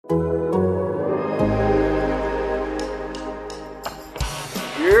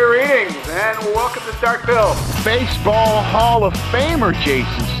and welcome to Starkville. Baseball Hall of Famer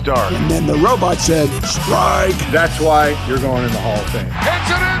Jayson Stark. And then the robot said, strike. That's why you're going in the Hall of Fame.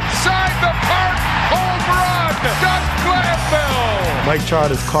 It's an inside the park home run. Doug Glanville. Mike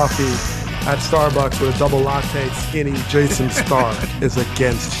tried his coffee at Starbucks with a double latte, skinny. Jayson Stark is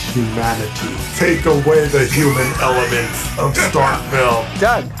against humanity. Take away the human elements of Starkville.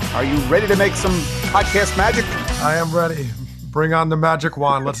 Doug, are you ready to make some podcast magic? I am ready. Bring on the magic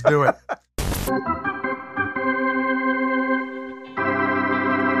wand. Let's do it.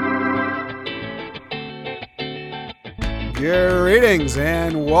 Greetings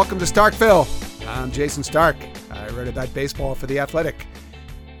and welcome to Starkville. I'm Jayson Stark. I write about baseball for The Athletic.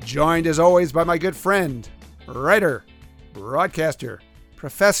 Joined as always by my good friend, writer, broadcaster,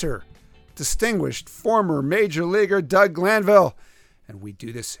 professor, distinguished former major leaguer Doug Glanville. And we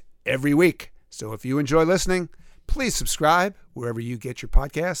do this every week. So if you enjoy listening, please subscribe wherever you get your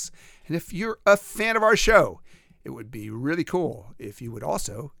podcasts. And if you're a fan of our show, it would be really cool if you would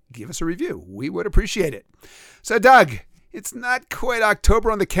also give us a review. We would appreciate it. So Doug, it's not quite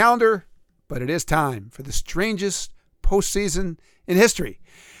October on the calendar, but it is time for the strangest postseason in history.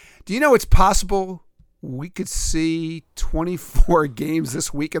 Do you know it's possible we could see 24 games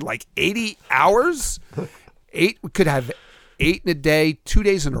this week in like 80 hours? We could have 8 in a day, 2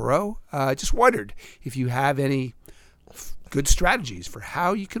 days in a row. Just wondered if you have any good strategies for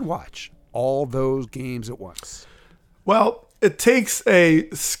how you can watch all those games at once. Well, it takes a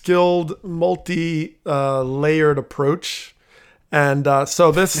skilled, multi-layered approach. And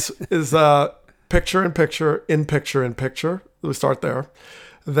so this is picture in picture, in picture in picture. We start there.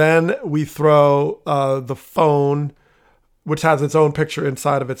 Then we throw the phone, which has its own picture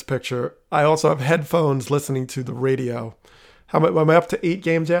inside of its picture. I also have headphones listening to the radio. Am I up to 8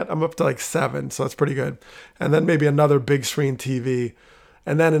 games yet? I'm up to like 7, so that's pretty good. And then maybe another big screen TV.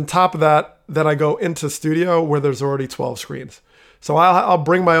 And then on top of that, then I go into studio where there's already 12 screens. So I'll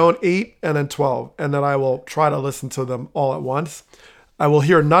bring my own 8 and then 12, and then I will try to listen to them all at once. I will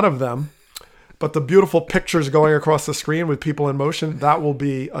hear none of them, but the beautiful pictures going across the screen with people in motion, that will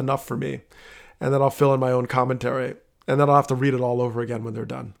be enough for me. And then I'll fill in my own commentary, and then I'll have to read it all over again when they're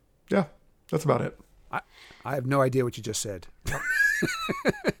done. Yeah, that's about it. I have no idea what you just said.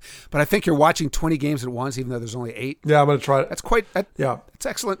 But I think you're watching 20 games at once, even though there's only 8. Yeah, I'm going to try it. That's quite, yeah. It's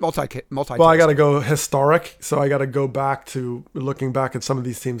excellent multi. Well, I got to go historic, so I got to go back to looking back at some of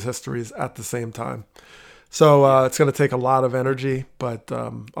these teams' histories at the same time. So it's going to take a lot of energy, but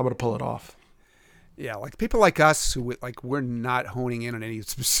I'm going to pull it off. Yeah, like people like us who we're not honing in on any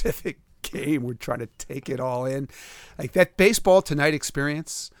specific game. We're trying to take it all in. Like that Baseball Tonight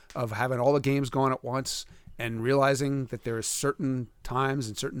experience of having all the games going at once and realizing that there are certain times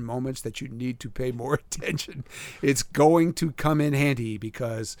and certain moments that you need to pay more attention. It's going to come in handy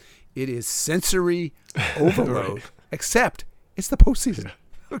because it is sensory overload, right. Except it's the postseason.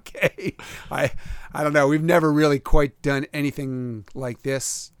 Okay. I don't know. We've never really quite done anything like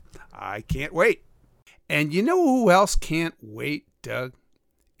this. I can't wait. And you know who else can't wait, Doug?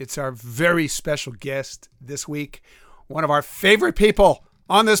 It's our very special guest this week. One of our favorite people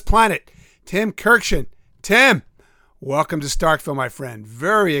on this planet, Tim Kurkjian. Tim, welcome to Starkville, my friend.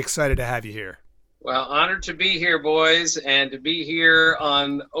 Very excited to have you here. Well, honored to be here, boys, and to be here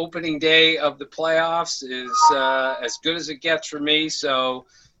on opening day of the playoffs is as good as it gets for me. So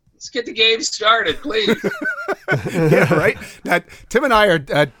let's get the game started, please. Yeah, right? Now, Tim and I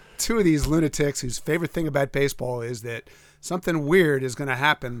are two of these lunatics whose favorite thing about baseball is that something weird is going to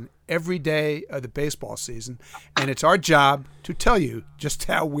happen every day of the baseball season, and it's our job to tell you just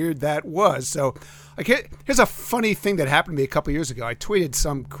how weird that was. So here's a funny thing that happened to me a couple years ago. I tweeted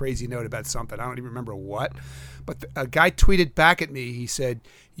some crazy note about something. I don't even remember what, but a guy tweeted back at me. He said,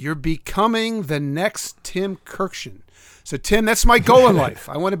 "You're becoming the next Tim Kurkjian." So, Tim, that's my goal in life.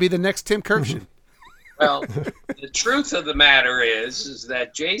 I want to be the next Tim Kurkjian. Well, the truth of the matter is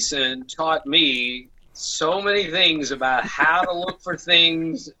that Jayson taught me so many things about how to look for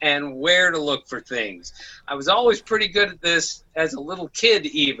things and where to look for things. I was always pretty good at this as a little kid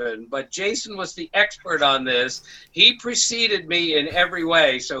even, but Jayson was the expert on this. He preceded me in every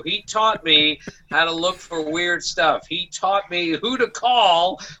way, so he taught me how to look for weird stuff. He taught me who to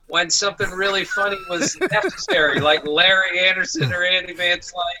call when something really funny was necessary, like Larry Anderson or Andy Van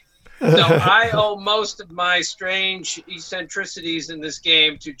Slyke. So I owe most of my strange eccentricities in this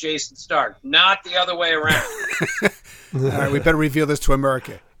game to Jayson Stark, not the other way around. All right, we better reveal this to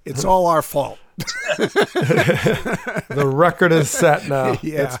America. It's all our fault. The record is set now.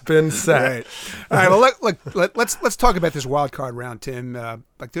 Yeah. It's been set. Right. All right. Well, let's talk about this wild card round, Tim.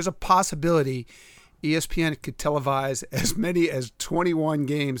 There's a possibility ESPN could televise as many as 21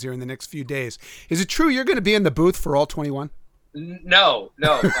 games here in the next few days. Is it true you're going to be in the booth for all 21? No.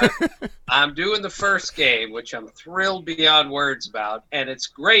 I'm doing the first game, which I'm thrilled beyond words about. And it's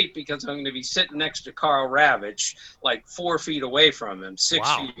great because I'm going to be sitting next to Karl Ravech, like 4 feet away from him, 6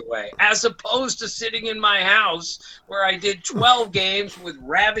 feet away, as opposed to sitting in my house where I did 12 games with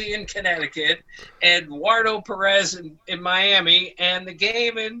Ravi in Connecticut, Eduardo Perez in Miami, and the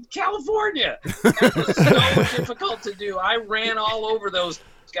game in California. That was so difficult to do. I ran all over those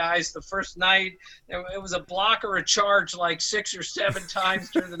guys the first night. It was a block or a charge like 6 or 7 times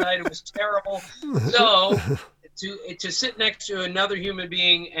during the night. It was terrible. So to sit next to another human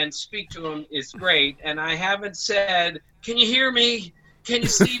being and speak to him is great. And I haven't said, "Can you hear me? Can you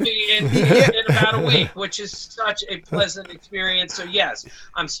see me?" in about a week, which is such a pleasant experience. So yes,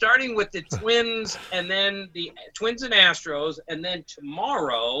 I'm starting with the Twins and then the Twins and Astros, and then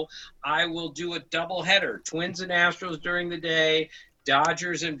tomorrow I will do a doubleheader: Twins and Astros during the day,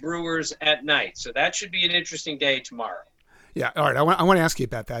 Dodgers and Brewers at night. So that should be an interesting day tomorrow. Yeah, all right. I want to ask you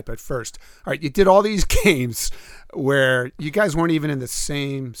about that, but first, all right, you did all these games where you guys weren't even in the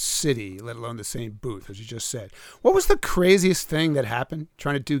same city, let alone the same booth, as you just said. What was the craziest thing that happened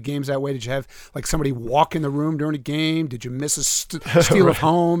trying to do games that way? Did you have like somebody walk in the room during a game? Did you miss a steal of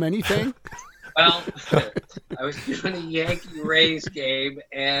home? Anything? Well, I was doing a Yankee-Rays game,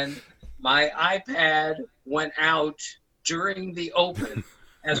 and my iPad went out during the open.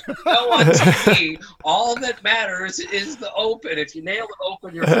 As we know on TV, all that matters is the open. If you nail the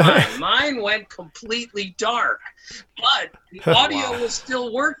open, you're fine. Mine went completely dark, but the audio was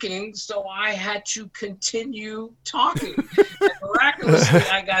still working, so I had to continue talking. And miraculously,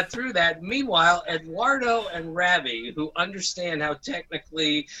 I got through that. Meanwhile, Eduardo and Ravi, who understand how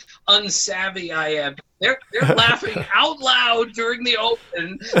technically unsavvy I am, they're laughing out loud during the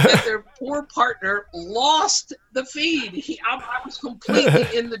open that their poor partner lost the feed. I was completely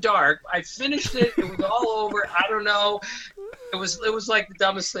in the dark. I finished it. It was all over. I don't know. It was like the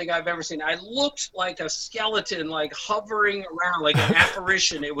dumbest thing I've ever seen. I looked like a skeleton, like hovering around, like an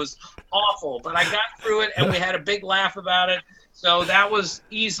apparition. It was awful, but I got through it, and we had a big laugh about it. So that was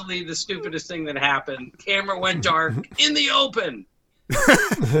easily the stupidest thing that happened. Camera went dark in the open.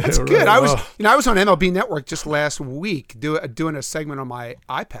 That's good. I was on MLB Network just last week doing a segment on my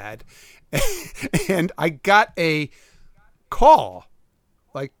iPad, and I got a call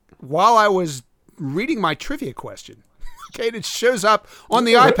like while I was reading my trivia question. Okay, and it shows up on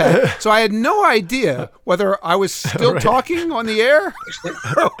the iPad. So I had no idea whether I was still talking on the air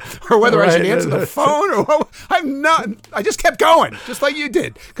or whether I should answer the phone or what. I just kept going, just like you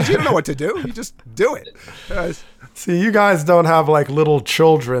did, because you don't know what to do. You just do it. See, you guys don't have like little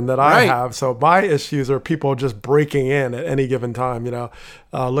children that I have. So my issues are people just breaking in at any given time,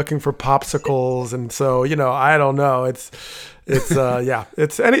 looking for popsicles. And so, I don't know. It's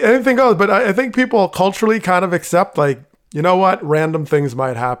anything goes. But I think people culturally kind of accept like, you know what, random things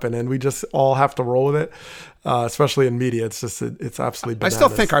might happen, and we just all have to roll with it, especially in media. It's just, it's absolutely bananas. I still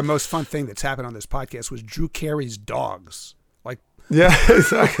think our most fun thing that's happened on this podcast was Drew Carey's dogs. Yeah,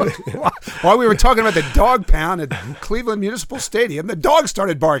 exactly. While we were talking about the dog pound at Cleveland Municipal Stadium, the dog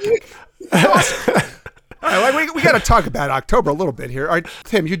started barking. Awesome. All right, we got to talk about October a little bit here. All right,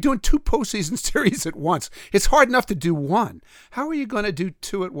 Tim, you're doing 2 postseason series at once. It's hard enough to do one. How are you going to do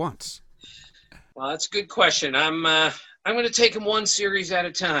 2 at once? Well, that's a good question. I'm going to take them 1 series at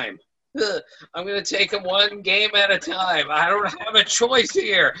a time. I'm going to take them 1 game at a time. I don't have a choice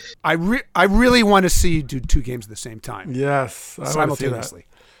here. I really want to see you do 2 games at the same time. Yes, simultaneously.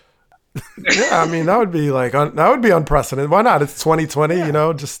 Yeah, I mean that would be unprecedented. Why not? It's 2020.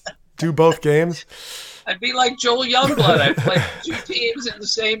 Just do both games. I'd be like Joel Youngblood. I'd play 2 teams in the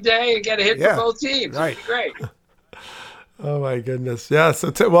same day and get a hit for both teams. Right. It'd be great. Oh my goodness. Yeah. So,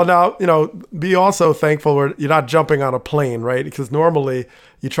 now, be also thankful you're not jumping on a plane, right? Because normally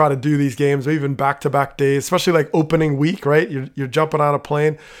you try to do these games, or even back-to-back days, especially like opening week, right? You're jumping on a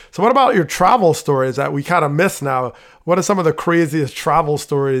plane. So what about your travel stories that we kind of miss now? What are some of the craziest travel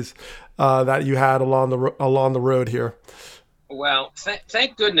stories that you had along the road here? Well,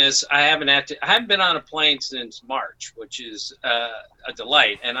 thank goodness I haven't been on a plane since March, which is a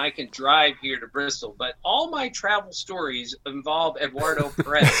delight, and I can drive here to Bristol. But all my travel stories involve Eduardo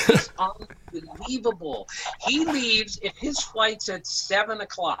Perez. He's unbelievable. He leaves if his flight's at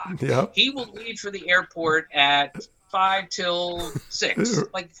 7:00. Yep. He will leave for the airport at 5 till 6.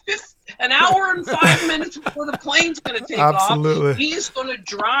 Like an hour and 5 minutes before the plane's going to take Absolutely. off. He is going to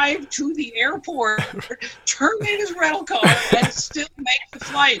drive to the airport, turn in his rental car, and still make the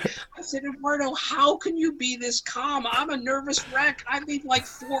flight. I said, Eduardo, how can you be this calm? I'm a nervous wreck. I leave like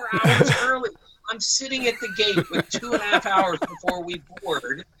 4 hours early. I'm sitting at the gate with 2.5 hours before we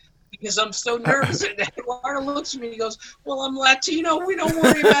board because I'm so nervous. And Eduardo looks at me and he goes, well, I'm Latino. We don't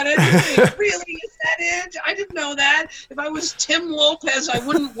worry about anything. Really? Is that it? I didn't know that. If I was Tim Lopez, I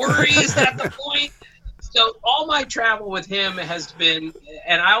wouldn't worry. Is that the point? So all my travel with him has been,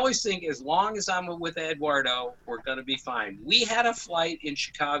 and I always think as long as I'm with Eduardo, we're going to be fine. We had a flight in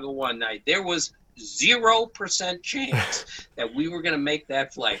Chicago one night. There was 0% chance that we were going to make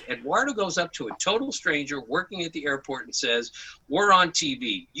that flight. Eduardo goes up to a total stranger working at the airport and says, we're on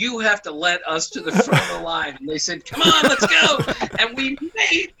TV. You have to let us to the front of the line. And they said, come on, let's go. And we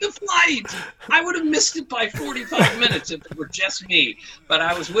made the flight. I would have missed it by 45 minutes if it were just me. But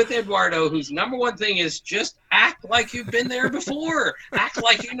I was with Eduardo, whose number one thing is just act like you've been there before. Act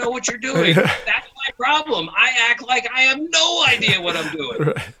like you know what you're doing. That's my problem. I act like I have no idea what I'm doing.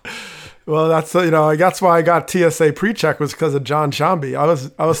 Right. Well, that's that's why I got TSA pre-check was because of John Shambi.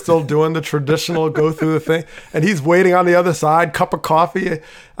 I was still doing the traditional go through the thing, and he's waiting on the other side, cup of coffee. I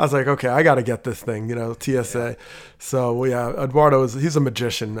was like, okay, I got to get this thing, TSA. So yeah, Eduardo he's a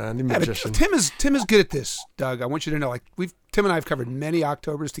magician, man. He's a magician. Tim is good at this, Doug. I want you to know, like Tim and I have covered many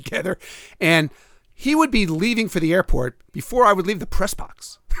Octobers together, and he would be leaving for the airport before I would leave the press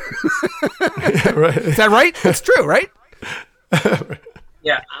box. Yeah, right. Is that right? That's true, right?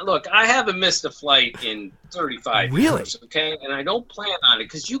 Yeah, look, I haven't missed a flight in 35 years, okay? And I don't plan on it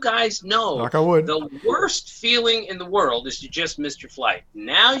because you guys know Knock on wood. The worst feeling in the world is to just miss your flight.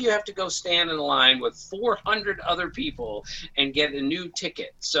 Now you have to go stand in a line with 400 other people and get a new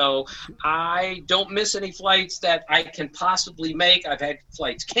ticket. So I don't miss any flights that I can possibly make. I've had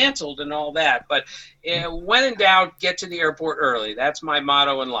flights canceled and all that. But when in doubt, get to the airport early. That's my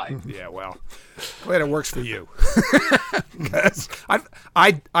motto in life. Yeah, well, glad it works for you. Because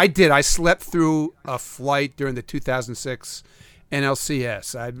I slept through a flight during the 2006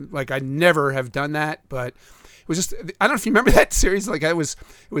 NLCS. I never have done that, but it was just, I don't know if you remember that series. Like it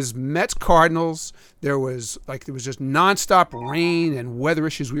was Mets Cardinals. There was just nonstop rain and weather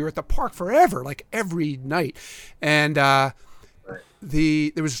issues. We were at the park forever, like every night, and there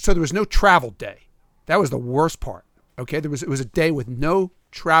was no travel day. That was the worst part. Okay, it was a day with no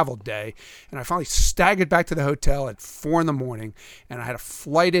travel day, and I finally staggered back to the hotel at 4 a.m, and I had a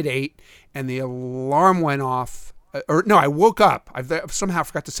flight at 8, and the alarm went off. I woke up. I somehow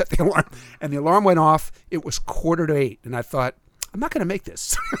forgot to set the alarm, and the alarm went off. It was 7:45, and I thought, I'm not going to make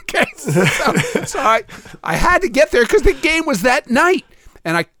this. Okay, so I had to get there because the game was that night,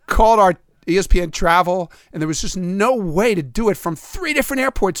 and I called our ESPN Travel, and there was just no way to do it from 3 different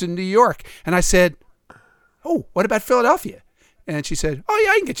airports in New York, and I said, oh, what about Philadelphia? And she said, oh,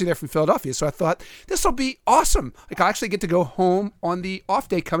 yeah, I can get you there from Philadelphia. So I thought, this will be awesome. Like, I'll actually get to go home on the off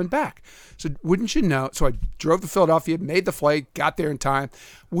day coming back. So wouldn't you know? So I drove to Philadelphia, made the flight, got there in time.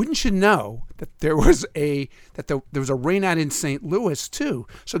 Wouldn't you know that there was a rain out in St. Louis, too.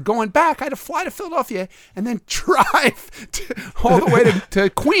 So going back, I had to fly to Philadelphia and then drive all the way to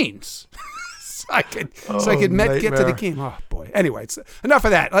Queens. so I could get to the game. Oh, boy. Anyway, it's enough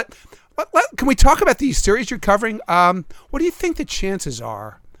of that. Can we talk about these series you're covering? What do you think the chances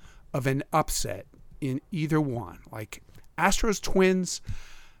are of an upset in either one? Like Astros, Twins.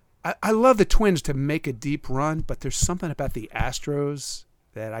 I love the Twins to make a deep run, but there's something about the Astros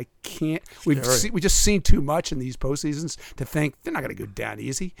that I can't. We just seen too much in these postseasons to think they're not going to go down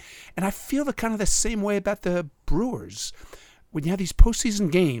easy. And I feel the same way about the Brewers. When you have these postseason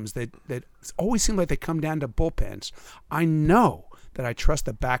games that always seem like they come down to bullpens, I know that I trust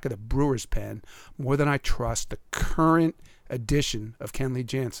the back of the Brewers pen more than I trust the current edition of Kenley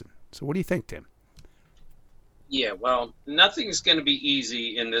Jansen. So what do you think, Tim? Yeah, well, nothing's going to be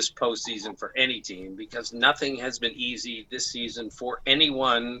easy in this postseason for any team because nothing has been easy this season for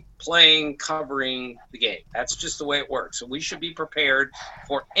anyone playing, covering the game. That's just the way it works. So we should be prepared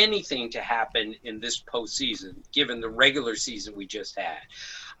for anything to happen in this postseason, given the regular season we just had.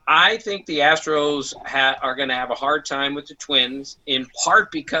 I think the Astros are going to have a hard time with the Twins, in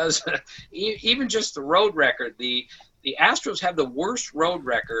part because even just the road record, the Astros have the worst road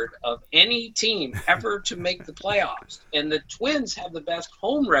record of any team ever to make the playoffs. And the Twins have the best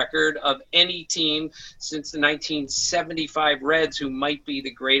home record of any team since the 1975 Reds, who might be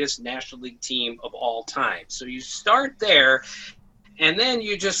the greatest National League team of all time. So you start there, and then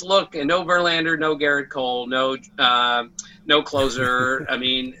you just look, and no Verlander, no Garrett Cole, no closer. I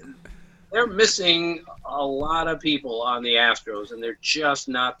mean, they're missing a lot of people on the Astros, and they're just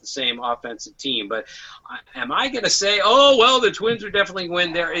not the same offensive team. But am I going to say, oh, well, the Twins are definitely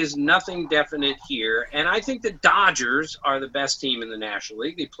win? There is nothing definite here. And I think the Dodgers are the best team in the National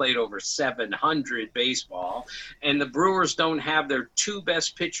League. They played over 700 baseball, and the Brewers don't have their two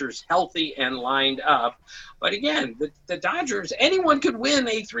best pitchers healthy and lined up. But again, the Dodgers, anyone could win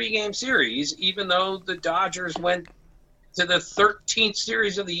a 3-game series, even though the Dodgers went to the 13th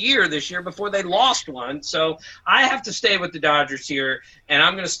series of the year this year before they lost one. So I have to stay with the Dodgers here, and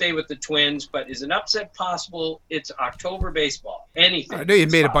I'm going to stay with the Twins. But is an upset possible? It's October baseball. Anything. I know you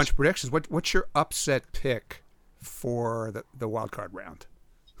made a bunch of predictions. What's your upset pick for the wild card round?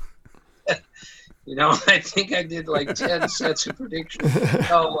 I think I did like 10 sets of predictions.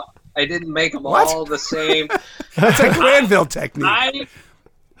 So I didn't make them all the same. That's a Granville technique.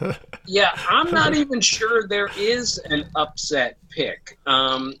 I'm not even sure there is an upset pick.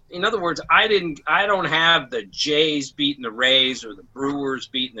 In other words, I don't have the Jays beating the Rays or the Brewers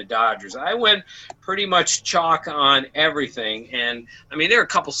beating the Dodgers. I went pretty much chalk on everything. And I mean, there are a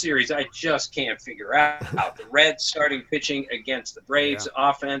couple series I just can't figure out. The Reds starting pitching against the Braves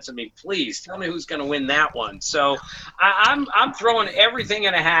offense. I mean, please tell me who's going to win that one. So I'm throwing everything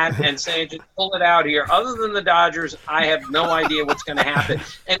in a hat and saying, just pull it out here. Other than the Dodgers, I have no idea what's going to happen.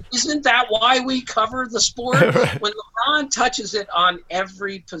 And isn't that why we cover the sport? When LeBron touches it on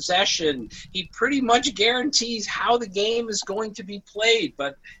every possession, he pretty much guarantees how the game is going to be played.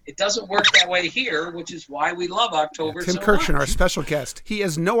 But it doesn't work that way here, which is why we love October. Tim so Kirkshin, much. Our special guest, he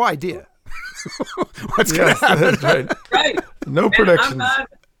has no idea what's going to happen. That's Right. No And predictions.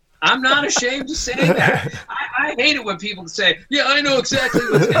 I'm not ashamed to say that. I hate it when people say, yeah, I know exactly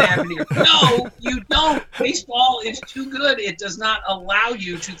what's going to happen here. No, you don't. Baseball is too good. It does not allow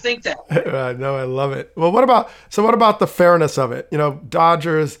you to think that way. No, I love it. Well, what about the fairness of it?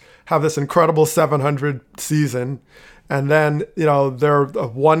 Dodgers have this incredible 700 season, and then, they're a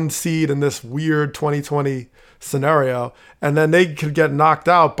 1 seed in this weird 2020 scenario, and then they could get knocked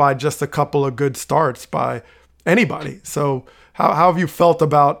out by just a couple of good starts by anybody. So how have you felt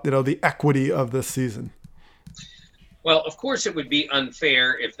about, the equity of this season? Well, of course it would be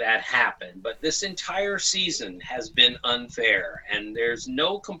unfair if that happened, but this entire season has been unfair, and there's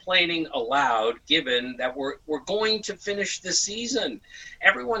no complaining allowed given that we're going to finish the season.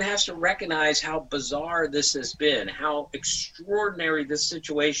 Everyone has to recognize how bizarre this has been, how extraordinary this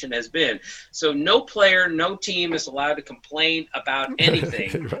situation has been. So no player, no team is allowed to complain about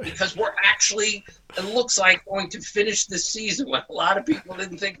anything Right. because we're actually, it looks like, going to finish this season when a lot of people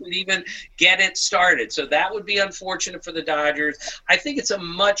didn't think we'd even get it started. So that would be unfortunate for the Dodgers. I think it's a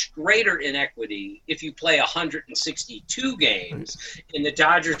much greater inequity if you play 162 games. In the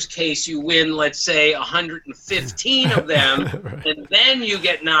Dodgers case, you win, let's say, 115 of them, Right. and then you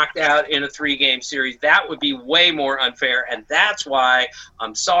get knocked out in a 3-game series. That would be way more unfair, and that's why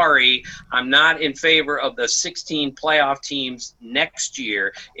I'm sorry, I'm not in favor of the 16 playoff teams next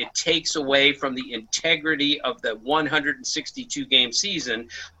year. It takes away from the integrity of the 162-game season,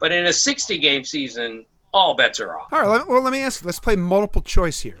 but in a 60-game season, all bets are off. All right, let me ask you. Let's play multiple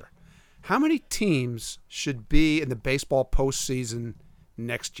choice here. How many teams should be in the baseball postseason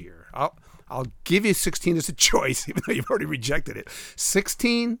next year? I'll give you 16 as a choice, even though you've already rejected it.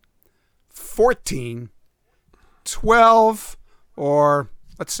 16, 14, 12, or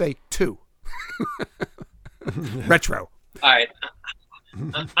let's say 2. Retro. All right.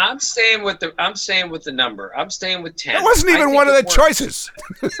 I'm staying with the number. I'm staying with 10. That wasn't even one of the choices.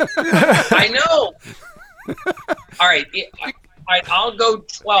 I know. All right. I'll go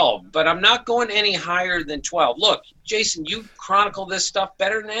 12, but I'm not going any higher than 12. Look, Jason, you chronicle this stuff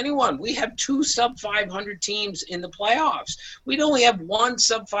better than anyone. We have 2 sub-500 teams in the playoffs. We'd only have 1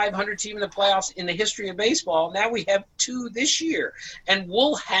 sub-500 team in the playoffs in the history of baseball. Now we have 2 this year. And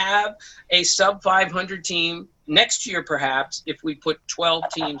we'll have a sub-500 team next year, perhaps, if we put 12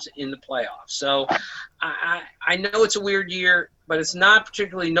 teams in the playoffs. So I know it's a weird year, but it's not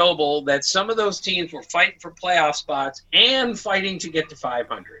particularly noble that some of those teams were fighting for playoff spots and fighting to get to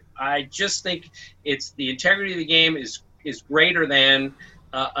 500. I just think it's the integrity of the game is greater than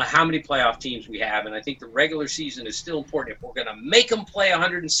how many playoff teams we have, and I think the regular season is still important. If we're going to make them play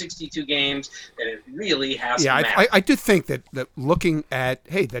 162 games, then it really has to matter. I do think that looking at,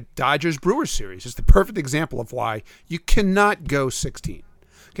 the Dodgers-Brewers series is the perfect example of why you cannot go 16.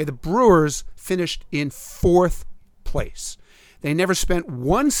 Okay, the Brewers finished in 4th place. They never spent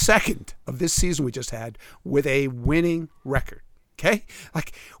 1 second of this season we just had with a winning record. Okay?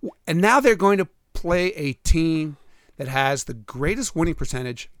 And now they're going to play a team that has the greatest winning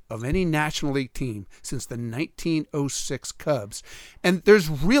percentage of any National League team since the 1906 Cubs. And there's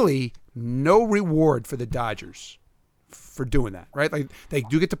really no reward for the Dodgers for doing that, right? Like, they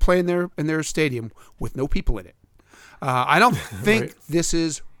do get to play in their stadium with no people in it. I don't think Right. this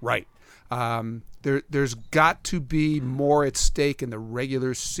is right. There's got to be more at stake in the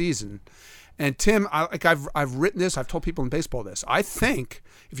regular season. And Tim, I've written this. I've told people in baseball this. I think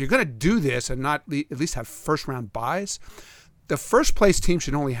if you're going to do this and not at least have first round buys, the first place team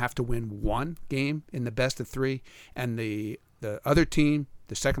should only have to win one game in the best of three, and the other team,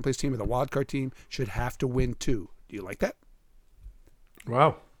 the second place team or the wild card team, should have to win two. Do you like that?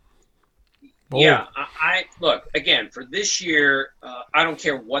 Wow. Bold. Yeah, I look again for this year. I don't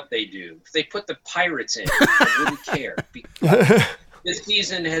care what they do. If they put the Pirates in, I wouldn't care. Because this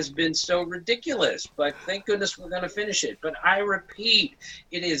season has been so ridiculous, but thank goodness we're going to finish it. But I repeat,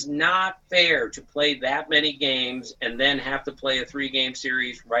 it is not fair to play that many games and then have to play a 3-game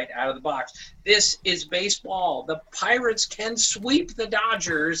series right out of the box. This is baseball. The Pirates can sweep the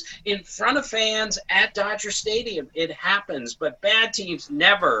Dodgers in front of fans at Dodger Stadium. It happens, but bad teams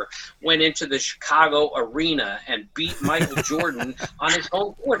never went into the Chicago arena and beat Michael Jordan on his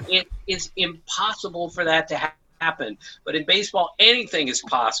home court. It is impossible for that to happen. But in baseball, anything is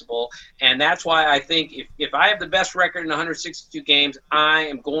possible, and that's why I think if I have the best record in 162 games, I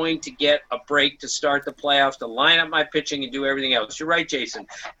am going to get a break to start the playoffs, to line up my pitching and do everything else. You're right, Jason.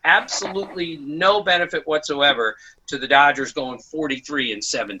 Absolutely no benefit whatsoever to the Dodgers going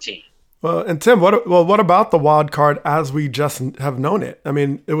 43-17. Well, and Tim, what about the wild card as we just have known it? I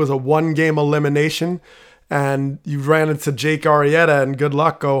mean, it was a 1-game elimination, and you ran into Jake Arrieta, and good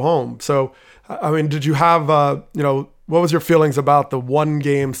luck, go home. So, I mean, did you have, what was your feelings about the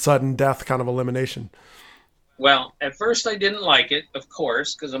 1-game sudden death kind of elimination? Well, at first I didn't like it, of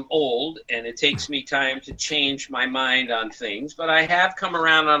course, because I'm old and it takes me time to change my mind on things. But I have come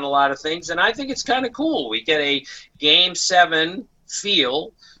around on a lot of things, and I think it's kind of cool. We get a Game 7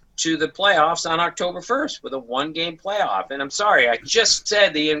 feel to the playoffs on October 1st with a 1-game playoff. And I'm sorry, I just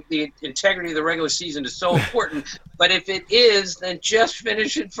said the integrity of the regular season is so important. But if it is, then just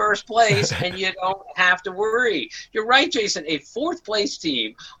finish in first place and you don't have to worry. You're right, Jason. A fourth-place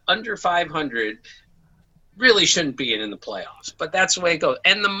team under 500 really shouldn't be in the playoffs. But that's the way it goes.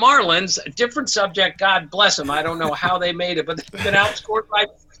 And the Marlins, a different subject, God bless them. I don't know how they made it, but they've been outscored by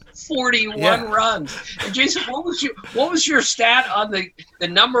 41 runs. And Jason, what was your stat on the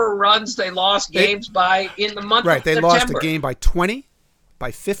number of runs they lost games by in the month of September? Right, they lost a game by 20,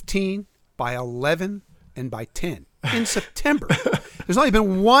 by 15, by 11, and by 10 in September. There's only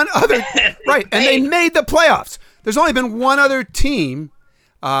been one other right, and they made the playoffs. There's only been one other team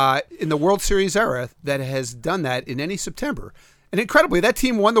in the World Series era that has done that in any September. And incredibly, that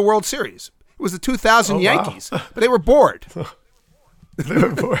team won the World Series. It was the 2000 Yankees, but they were bored. They were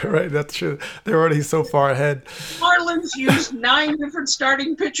bored, right? That's true. They're already so far ahead. Marlins used 9 different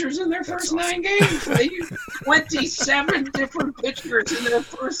starting pitchers in their first 9 games. They used 27 different pitchers in their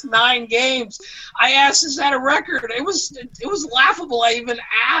first 9 games. I asked, is that a record? It was laughable. I even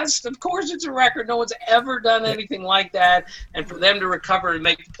asked. Of course it's a record. No one's ever done anything like that. And for them to recover and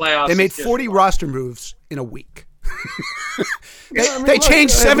make the playoffs. They made 40 roster moves in a week. They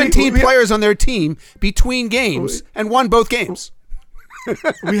changed 17 players on their team between games and won both games.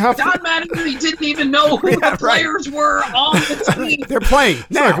 We have Don Mattingly didn't even know who the players were on the team. They're playing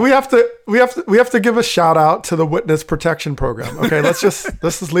now. Look, we have to give a shout out to the Witness Protection Program. Okay, let's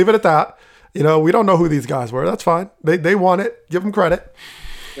just leave it at that. You know, we don't know who these guys were. That's fine. They won it. Give them credit.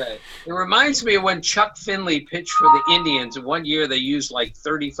 Right. It reminds me of when Chuck Finley pitched for the Indians. And one year they used like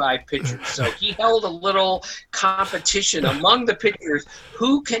 35 pitchers. So he held a little competition among the pitchers.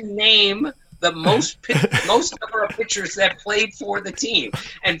 Who can name the most number of pitchers that played for the team?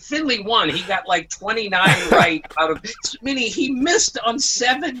 And Finley won. He got like 29 right out of, meaning he missed on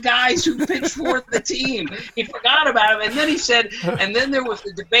 7 guys who pitched for the team. He forgot about him. And then he said, and then there was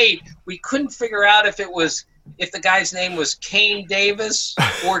the debate. We couldn't figure out if the guy's name was Kane Davis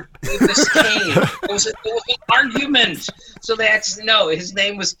or Davis Kane. It was an argument. So his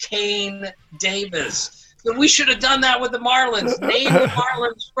name was Kane Davis. So we should have done that with the Marlins. Name the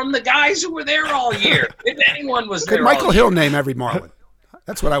Marlins from the guys who were there all year. If anyone was there. Could Michael Hill name every Marlin?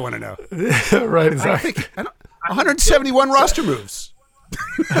 That's what I want to know. Right, exactly. 171 roster moves.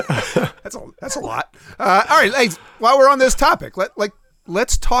 That's a lot. All right, hey, while we're on this topic,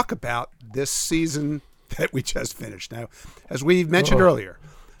 let's talk about this season that we just finished. Now, as we mentioned earlier,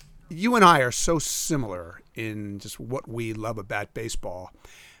 you and I are so similar in just what we love about baseball.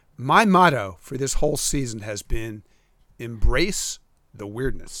 My motto for this whole season has been embrace the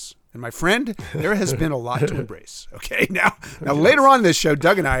weirdness. And my friend, there has been a lot to embrace. Okay, now later on in this show,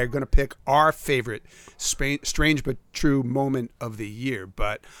 Doug and I are going to pick our favorite strange but true moment of the year.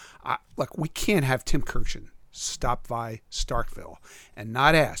 But look, we can't have Tim Kurkjian stop by Starkville and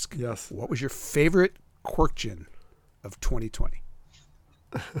not ask, yes, what was your favorite Kurkjian of 2020?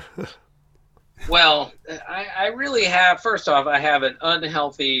 Well, I really have. First off, I have an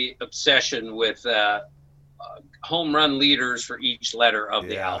unhealthy obsession with home run leaders for each letter of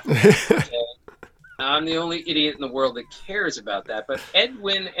the alphabet. I'm the only idiot in the world that cares about that. But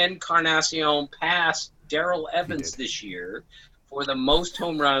Edwin Encarnacion passed Darrell Evans this year for the most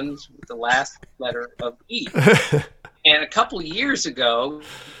home runs with the last letter of E. And a couple of years ago,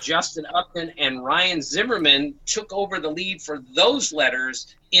 Justin Upton and Ryan Zimmerman took over the lead for those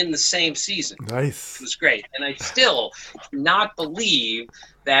letters in the same season. Nice. It was great. And I still cannot believe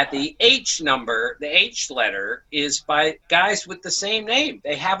that the H number, the H letter, is by guys with the same name.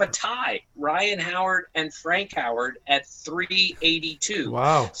 They have a tie, Ryan Howard and Frank Howard at 382.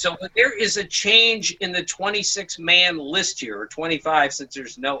 Wow. So there is a change in the 26-man list here, or 25 since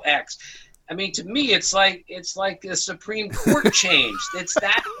there's no X. I mean, to me, it's like a Supreme Court change. It's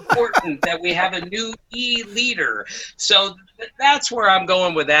that important that we have a new E leader. So that's where I'm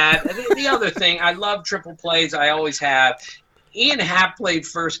going with that. The other thing, I love triple plays. I always have. Ian Happ played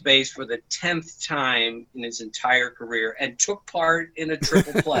first base for the 10th time in his entire career and took part in a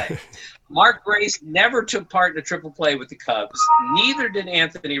triple play. Mark Grace never took part in a triple play with the Cubs. Neither did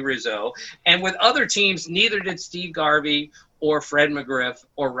Anthony Rizzo. And with other teams, neither did Steve Garvey or Fred McGriff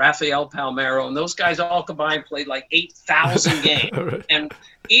or Rafael Palmeiro. And those guys all combined played like 8,000 games. Right. And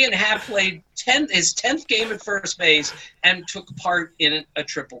Ian Happ played his 10th game at first base and took part in a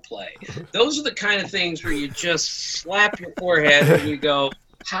triple play. Those are the kind of things where you just slap your forehead and you go,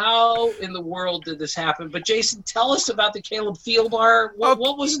 how in the world did this happen? But Jason, tell us about the Caleb Thielbar. What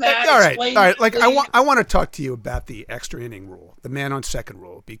was that? All right. Like I want to talk to you about the extra inning rule, the man on second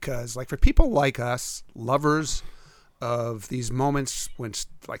rule, because like for people like us, lovers of these moments when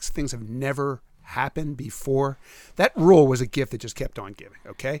like things have never happened before, that rule was a gift that just kept on giving.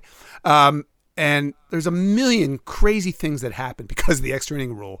 Okay. And there's a million crazy things that happened because of the extra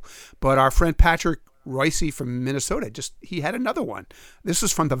inning rule. But our friend Patrick Royce from Minnesota, he had another one. This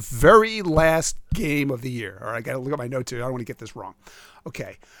is from the very last game of the year. All right, I got to look at my notes here. I don't want to get this wrong.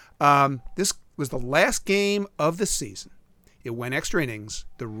 Okay. This was the last game of the season. It went extra innings.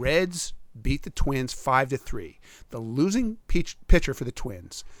 The Reds beat the Twins 5-3. The losing pitcher for the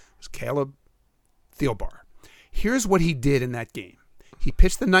Twins was Caleb Thielbar. Here's what he did in that game. He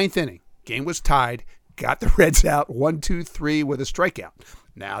pitched the 9th inning. Game was tied. Got the Reds out 1-2-3 with a strikeout.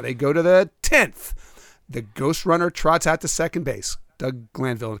 Now they go to the 10th. The ghost runner trots out to second base. Doug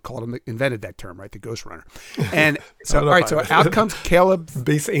Glanville invented that term, right? The ghost runner. And so, all right, so out comes Caleb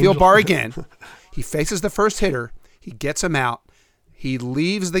Thielbar again. He faces the first hitter. He gets him out. He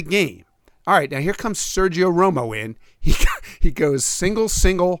leaves the game. All right, now here comes Sergio Romo in. He goes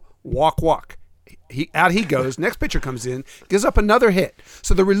single, walk. Out he goes. Next pitcher comes in, gives up another hit.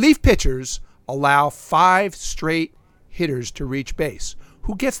 So the relief pitchers allow 5 straight hitters to reach base.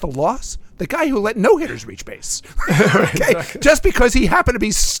 Who gets the loss? The guy who let no hitters reach base. Okay? Exactly. Just because he happened to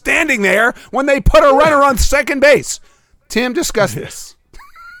be standing there when they put a runner on second base. Tim, discuss this.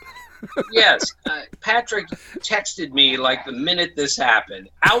 Yes, Patrick texted me like the minute this happened,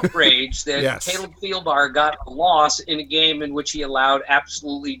 outraged that Caleb Thielbar got a loss in a game in which he allowed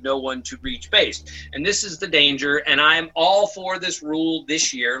absolutely no one to reach base. And this is the danger, and I'm all for this rule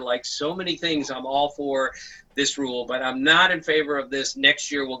this year. Like so many things, I'm all for this rule, but I'm not in favor of this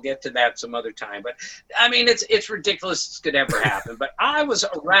next year. We'll get to that some other time. But, I mean, it's ridiculous this could ever happen. But I was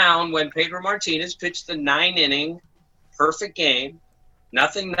around when Pedro Martinez pitched the 9-inning perfect game.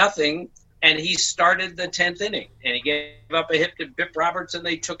 Nothing, and he started the 10th inning, and he gave up a hit to Bip Roberts, and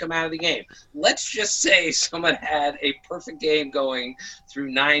they took him out of the game. Let's just say someone had a perfect game going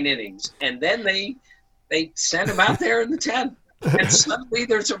through 9 innings, and then they sent him out there in the 10th, and suddenly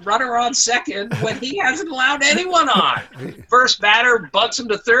there's a runner on second when he hasn't allowed anyone on. First batter bunts him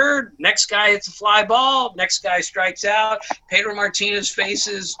to third, next guy hits a fly ball, next guy strikes out. Pedro Martinez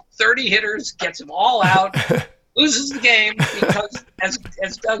faces 30 hitters, gets them all out. Loses the game because, as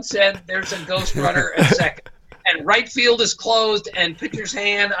Doug said, there's a ghost runner at second. And right field is closed and pitcher's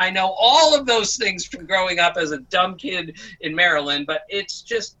hand. I know all of those things from growing up as a dumb kid in Maryland, but it's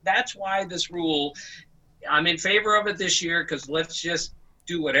just that's why this rule, I'm in favor of it this year because let's just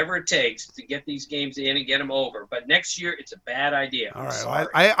do whatever it takes to get these games in and get them over. But next year, it's a bad idea. All right,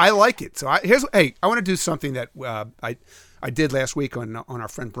 I like it. So I want to do something that I did last week on our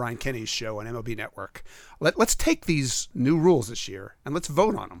friend Brian Kenny's show on MLB Network. Let's take these new rules this year and let's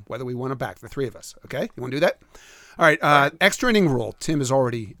vote on them, whether we want them back, the three of us. Okay? You want to do that? All right. Extra inning rule. Tim is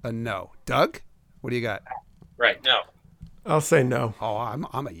already a no. Doug, what do you got? Right. No. I'll say no. Oh,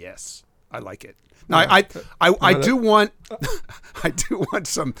 I'm a yes. I like it. No, I do want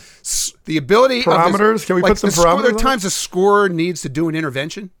some the ability parameters. Of this, Can we like put some There parameters? are times a scorer needs to do an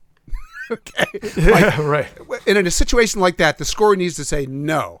intervention. Okay, yeah, right. And in a situation like that, the scorer needs to say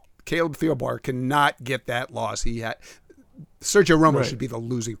no. Caleb Thielbar cannot get that loss. Sergio Romo should be the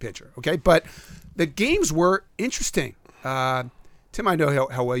losing pitcher. Okay, but the games were interesting. Tim, I know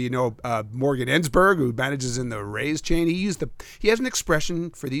how well you know Morgan Ensberg, who manages in the Rays chain. He has an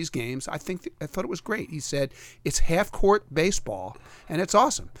expression for these games. I thought it was great. He said it's half-court baseball, and it's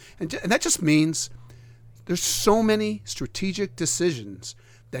awesome. And that just means there's so many strategic decisions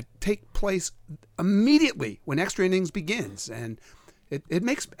that take place immediately when extra innings begins, and it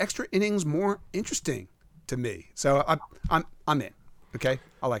makes extra innings more interesting to me. So I'm in. Okay,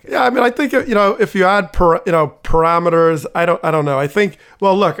 I like it. Yeah, I mean, I think if you add parameters, I don't know. I think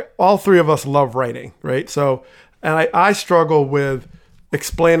look, all three of us love writing, right? So, and I struggle with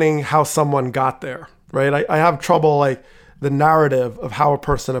explaining how someone got there, right? I have trouble like the narrative of how a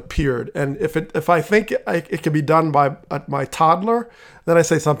person appeared, and if I think it can be done by my toddler, then I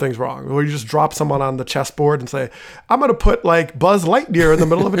say something's wrong. Or you just drop someone on the chessboard and say, I'm going to put like Buzz Lightyear in the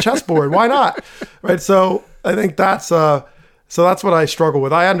middle of a chessboard. Why not? Right. So I think that's what I struggle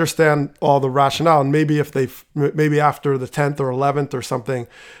with. I understand all the rationale, and maybe maybe after the 10th or 11th or something,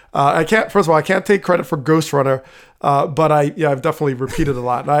 I can't take credit for Ghost Runner, but I've definitely repeated a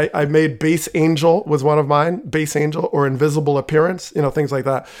lot. And I made Base Angel was one of mine, Base Angel or Invisible Appearance, things like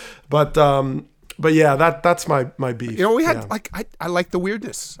that. But yeah, that's my beef. We had I like the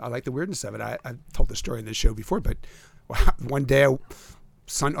weirdness. I like the weirdness of it. I told the story in this show before, but one day on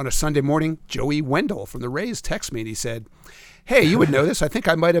a Sunday morning, Joey Wendell from the Rays texted me and he said, "Hey, you would know this. I think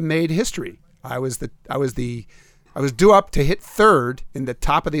I might have made history. I was due up to hit third in the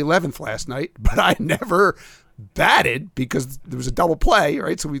top of the 11th last night, but I never batted because there was a double play,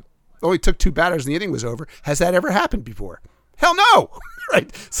 right? So we only took two batters and the inning was over. Has that ever happened before? Hell no." Right.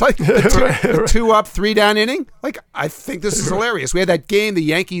 It's like the two up, three down inning. Like, I think this is hilarious. We had that game, the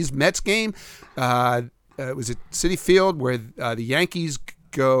Yankees-Mets game. It was at Citi Field where the Yankees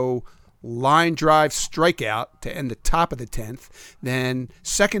go line drive strikeout to end the top of the 10th. Then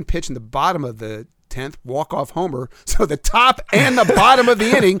second pitch in the bottom of the 10th, walk-off homer. So the top and the bottom of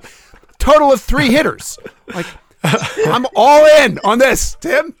the inning, total of 3 hitters. Like, I'm all in on this,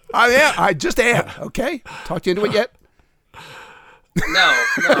 Tim. I just am. Okay? Talked you into it yet? No,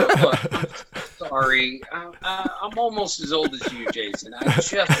 look, I'm sorry. I'm almost as old as you, Jason. I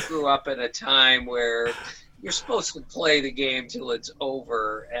just grew up at a time where you're supposed to play the game till it's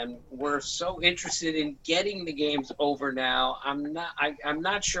over, and we're so interested in getting the games over now. I'm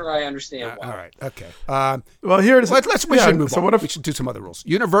not sure I understand why. All right, okay. We should move on. We should do some other rules.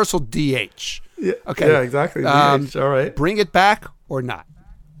 Universal DH. Yeah, okay. Yeah, exactly. DH. All right. Bring it back or not,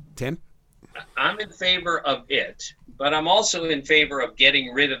 Tim? I'm in favor of it, but I'm also in favor of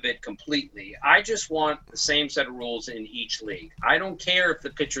getting rid of it completely. I just want the same set of rules in each league. I don't care if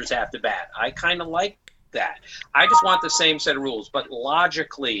the pitchers have to bat. I kind of like that. I just want the same set of rules. But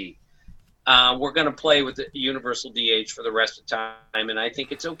logically, we're going to play with the universal DH for the rest of the time, and I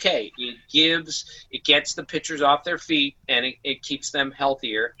think it's okay. It gets the pitchers off their feet, and it keeps them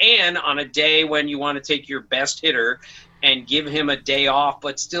healthier. And on a day when you want to take your best hitter and give him a day off,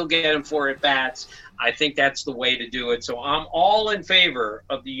 but still get him 4 at-bats, I think that's the way to do it. So I'm all in favor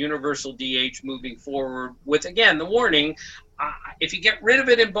of the universal DH moving forward with, again, the warning. If you get rid of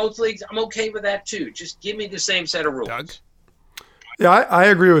it in both leagues, I'm okay with that too. Just give me the same set of rules. Doug? Yeah, I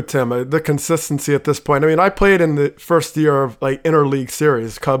agree with Tim. The consistency at this point. I mean, I played in the first year of like interleague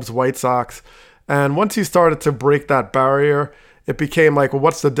series, Cubs, White Sox. And once you started to break that barrier, it became like, well,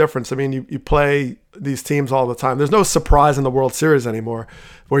 what's the difference? I mean, you play these teams all the time. There's no surprise in the World Series anymore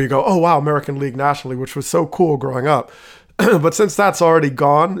where you go, oh, wow, American League, National League, which was so cool growing up. But since that's already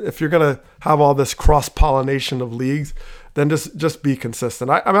gone, if you're going to have all this cross-pollination of leagues, then just be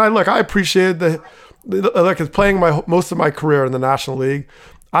consistent. I appreciate as playing most of my career in the National League,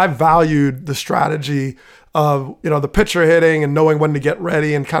 I valued the strategy of, the pitcher hitting and knowing when to get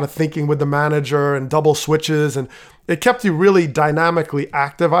ready and kind of thinking with the manager and double switches. And it kept you really dynamically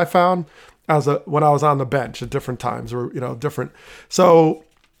active, I found, when I was on the bench at different times or, different. So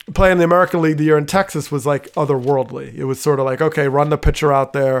playing the American League the year in Texas was like otherworldly. It was sort of like, okay, run the pitcher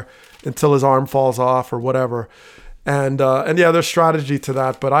out there until his arm falls off or whatever. And yeah, there's strategy to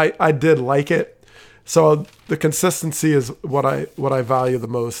that, but I did like it. So the consistency is what I value the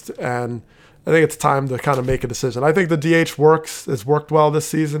most, and I think it's time to kind of make a decision. I think the DH has worked well this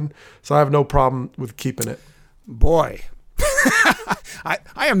season, so I have no problem with keeping it. Boy, I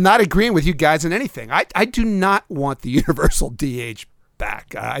am not agreeing with you guys on anything. I do not want the universal DH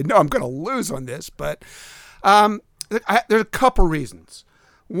back. I know I'm going to lose on this, but there's a couple reasons.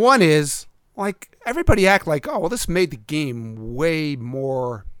 One is, like, everybody act like, oh, well, this made the game way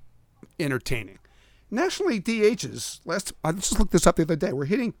more entertaining. National League DHs, I just looked this up the other day, we're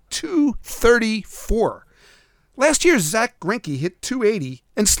hitting 234. Last year, Zach Greinke hit 280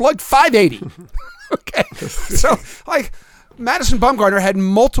 and slugged 580. Okay, so, like, Madison Bumgarner had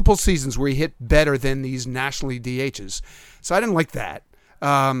multiple seasons where he hit better than these National League DHs. So I didn't like that.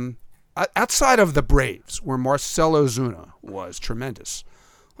 Outside of the Braves, where Marcell Ozuna was tremendous,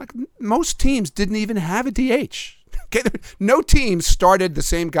 like, most teams didn't even have a DH. Okay, no team started the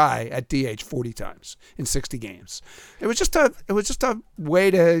same guy at DH 40 times in 60 games. It was just a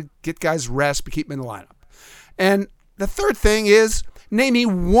way to get guys rest but keep them in the lineup. And the third thing is, name me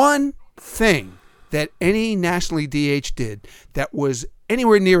one thing that any National League DH did that was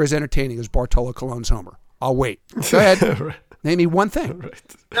anywhere near as entertaining as Bartolo Colon's homer. I'll wait. Go ahead. Right. Name me one thing.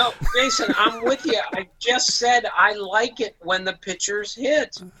 Right. No, Jason, I'm with you. I just said I like it when the pitchers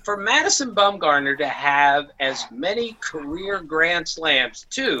hit. For Madison Bumgarner to have as many career grand slams,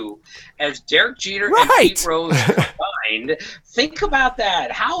 too, as Derek Jeter and Pete Rose combined, think about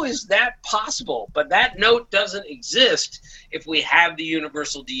that. How is that possible? But that note doesn't exist if we have the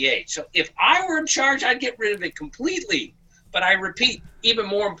universal DH. So if I were in charge, I'd get rid of it completely. But I repeat, even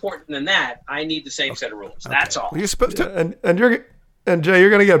more important than that, I need the same set of rules. Okay. That's all. Well, you're supposed to, and Jay, you're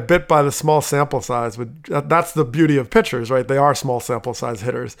going to get bit by the small sample size. But that's the beauty of pitchers, right? They are small sample size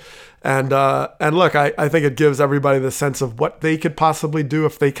hitters, and look, I think it gives everybody the sense of what they could possibly do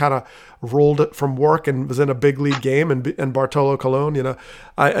if they kind of rolled it from work and was in a big league game and Bartolo Colon. You know,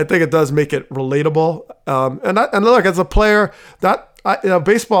 I think it does make it relatable. And look, as a player,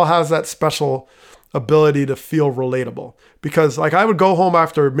 baseball has that special ability to feel relatable, because like I would go home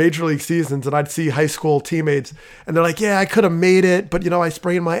after major league seasons and I'd see high school teammates and they're like, yeah, I could have made it, but I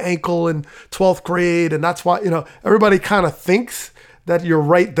sprained my ankle in 12th grade. And that's why, everybody kind of thinks that you're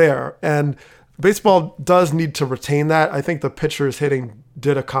right there. And baseball does need to retain that. I think the pitchers hitting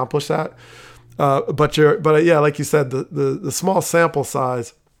did accomplish that. But yeah, like you said, the small sample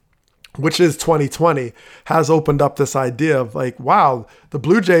size, which is 2020, has opened up this idea of like, wow, the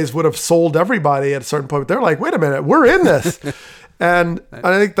Blue Jays would have sold everybody at a certain point. But they're like, wait a minute, we're in this. And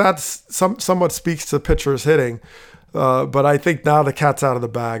I think that's somewhat speaks to pitchers hitting. But I think now the cat's out of the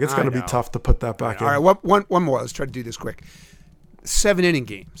bag. It's going to be tough to put that back in. All right, one more. Let's try to do this quick. 7-inning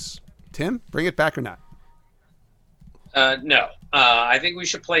games. Tim, bring it back or not? No. I think we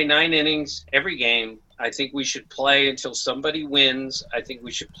should play 9 innings every game. I think we should play until somebody wins. I think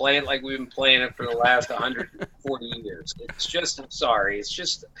we should play it like we've been playing it for the last 140 years. It's just, I'm sorry. It's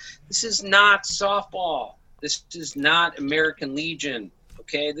just, this is not softball. This is not American Legion.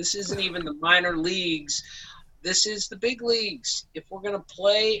 Okay. This isn't even the minor leagues. This is the big leagues. If we're going to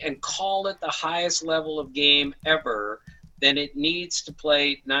play and call it the highest level of game ever, then it needs to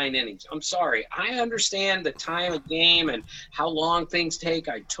play 9 innings. I'm sorry. I understand the time of game and how long things take.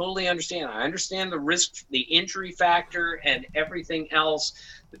 I totally understand. I understand the risk, the injury factor, and everything else.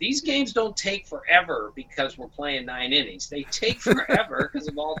 But these games don't take forever because we're playing 9 innings. They take forever because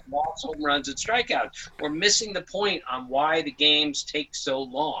of all the walks, home runs, and strikeouts. We're missing the point on why the games take so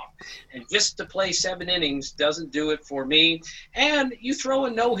long. And just to play 7 innings doesn't do it for me. And you throw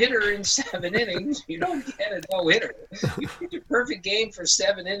a no-hitter in 7 innings, you don't get a no-hitter. You get a perfect game for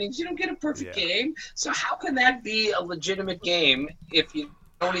 7 innings, you don't get a perfect game. So how can that be a legitimate game if you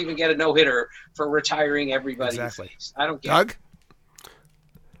don't even get a no-hitter for retiring everybody? Exactly. I don't get Doug? it.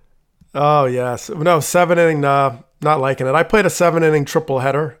 Oh, yes. No, 7-inning, not liking it. I played a 7-inning triple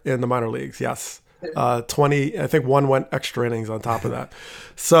header in the minor leagues, yes. 20, I think one went extra innings on top of that.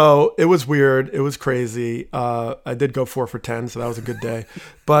 So it was weird. It was crazy. I did go 4 for 10, so that was a good day.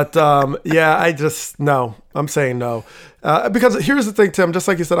 But no, I'm saying no. Because here's the thing, Tim, just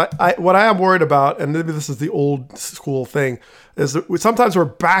like you said, what I am worried about, and maybe this is the old school thing, is that sometimes we're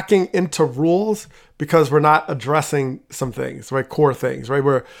backing into rules because we're not addressing some things, right? Core things, right?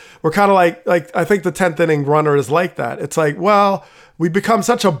 We're kind of like I think the 10th inning runner is like that. It's like, well, we become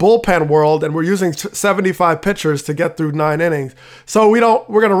such a bullpen world and we're using 75 pitchers to get through 9 innings. So we're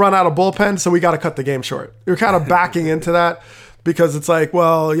going to run out of bullpen. So we got to cut the game short. You're kind of backing into that because it's like,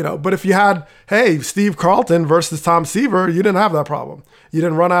 well, but if you had, hey, Steve Carlton versus Tom Seaver, you didn't have that problem. You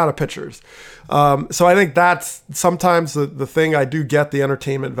didn't run out of pitchers. So I think that's sometimes the thing. I do get the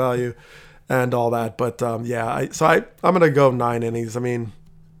entertainment value. and all that. But I'm going to go 9 innings. I mean,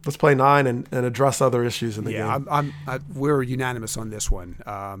 let's play 9 and address other issues in the game. Yeah, we're unanimous on this one.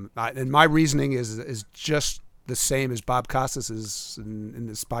 And my reasoning is just the same as Bob Costas's in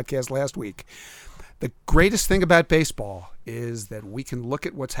this podcast last week. The greatest thing about baseball is that we can look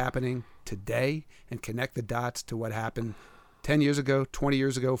at what's happening today and connect the dots to what happened 10 years ago, 20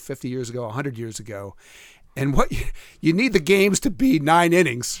 years ago, 50 years ago, 100 years ago. And what you need the games to be 9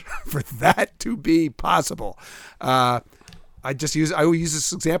 innings for that to be possible. I will use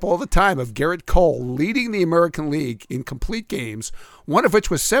this example all the time of Garrett Cole leading the American League in complete games, one of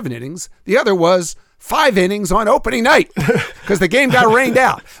which was 7 innings. The other was 5 innings on opening night because the game got rained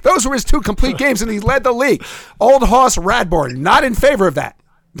out. Those were his 2 complete games, and he led the league. Old Hoss Radbourn, not in favor of that.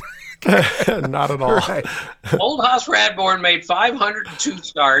 Not at all. Right. Old Hoss Radbourn made 502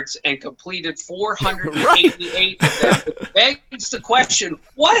 starts and completed 488 of them. It begs the question,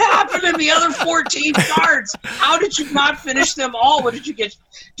 what happened in the other 14 starts? How did you not finish them all? What did you get?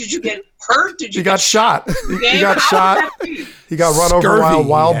 Did you get hurt? Did you He got shot. He got How shot. He got run over by a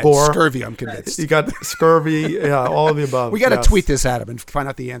wild boar. Scurvy, I'm convinced. He got scurvy. Yeah, all of the above. We got to tweet this at him and find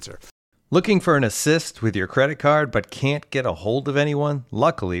out the answer. Looking for an assist with your credit card but can't get a hold of anyone?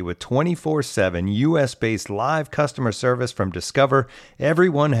 Luckily, with 24/7 US-based live customer service from Discover,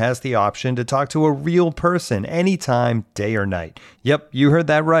 everyone has the option to talk to a real person anytime, day or night. Yep, you heard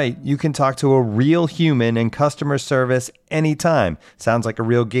that right. You can talk to a real human in customer service anytime. Sounds like a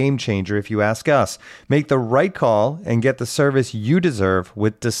real game changer if you ask us. Make the right call and get the service you deserve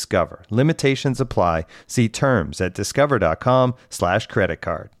with Discover. Limitations apply. See terms at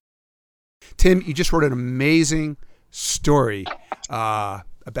discover.com/creditcard. Tim, you just wrote an amazing story about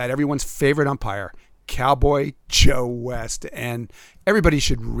everyone's favorite umpire, Cowboy Joe West. And everybody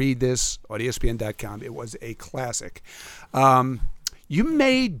should read this on ESPN.com. It was a classic. You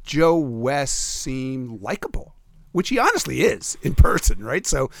made Joe West seem likable, which he honestly is in person, right?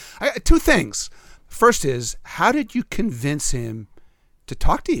 So 2 things. First is, how did you convince him to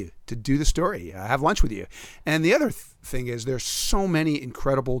talk to you, to do the story, have lunch with you? And the other thing is, there's so many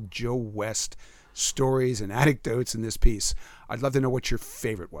incredible Joe West stories and anecdotes in this piece. I'd love to know what your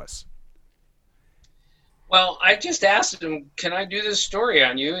favorite was. Well, I just asked him, can I do this story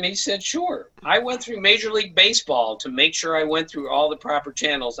on you? And he said, sure. I went through Major League Baseball to make sure I went through all the proper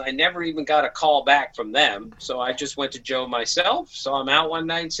channels. I never even got a call back from them. So I just went to Joe myself. Saw him out one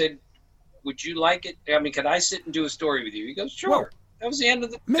night and said, would you like it? I mean, could I sit and do a story with you? He goes, sure. Whoa. That was the end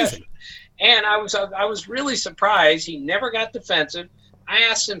of the discussion. And I was really surprised. He never got defensive. I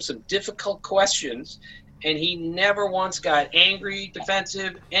asked him some difficult questions, and he never once got angry,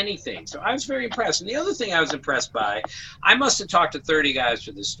 defensive, anything. So I was very impressed. And the other thing I was impressed by, I must have talked to 30 guys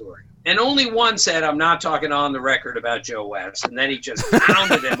for this story. And only one said, I'm not talking on the record about Joe West. And then he just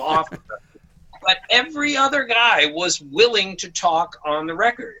pounded him off of it. But every other guy was willing to talk on the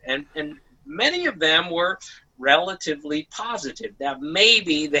record. And many of them were relatively positive that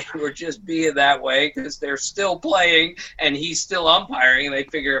maybe they were just being that way because they're still playing and he's still umpiring, and they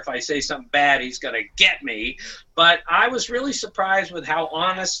figure if I say something bad, he's going to get me. But I was really surprised with how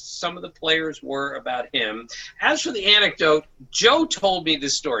honest some of the players were about him. As for the anecdote, Joe told me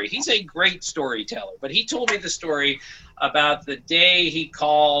this story. He's a great storyteller, but he told me the story about the day he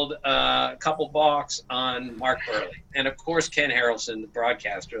called a couple balks on Mark Buehrle. And, of course, Ken Harrelson, the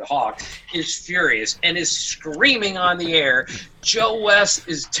broadcaster, the Hawk, is furious and is screaming on the air, Joe West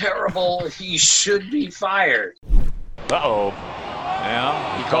is terrible. He should be fired. Uh-oh.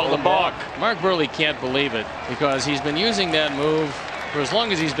 Yeah, he called a balk. Mark Buehrle can't believe it because he's been using that move for as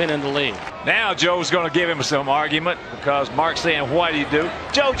long as he's been in the league. Now Joe's going to give him some argument because Mark's saying, what do you do?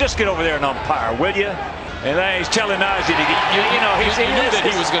 Joe, just get over there and umpire, will you? And then he's telling Ozzie to get, he knew that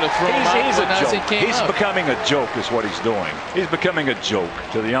he was going to throw him out he's when a Ozzie joke. came He's up. becoming a joke is what he's doing. He's becoming a joke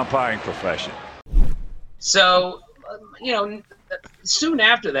to the umpiring profession. So, soon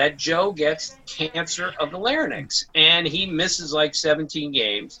after that, Joe gets cancer of the larynx, and he misses like 17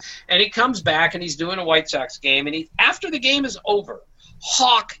 games. And he comes back, and he's doing a White Sox game, and after the game is over,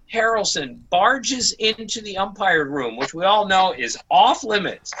 Hawk Harrelson barges into the umpire room, which we all know is off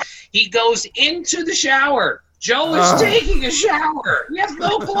limits. He goes into the shower. Joe is taking a shower. He has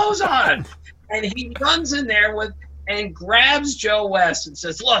no clothes on. And he runs in there and grabs Joe West and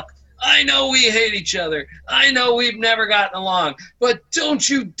says, look, I know we hate each other. I know we've never gotten along, but don't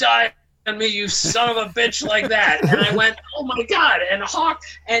you die on me, you son of a bitch, like that. And I went, oh my God. And Hawk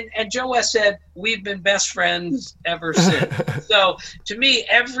and Joe West said, we've been best friends ever since. So to me,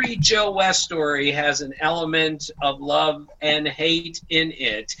 every Joe West story has an element of love and hate in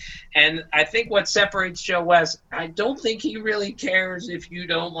it. And I think what separates Joe West, I don't think he really cares if you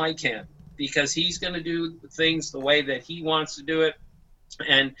don't like him. because he's going to do things the way that he wants to do it.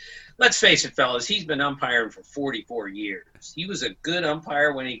 And let's face it, fellas, he's been umpiring for 44 years. He was a good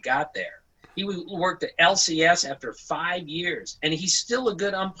umpire when he got there. He worked at LCS after 5 years, and he's still a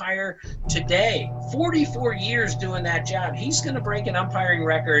good umpire today. 44 years doing that job. He's going to break an umpiring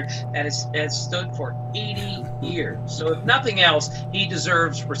record that has stood for 80 years. So if nothing else, he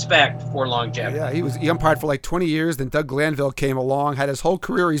deserves respect for longevity. Yeah, he umpired for like 20 years. Then Doug Glanville came along, had his whole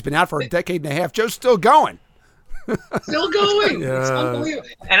career. He's been out for a decade and a half. Joe's still going. Still going. Yeah. It's unbelievable.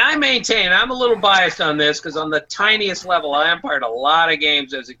 And I maintain, I'm a little biased on this because on the tiniest level, I umpired a lot of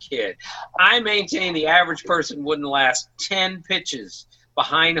games as a kid. I maintain the average person wouldn't last 10 pitches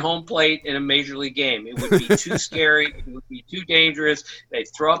behind home plate in a major league game. It would be too scary. It would be too dangerous. They'd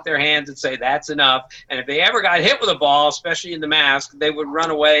throw up their hands and say, that's enough. And if they ever got hit with a ball, especially in the mask, they would run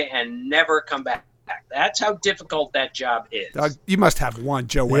away and never come back. That's how difficult that job is. Doug, you must have one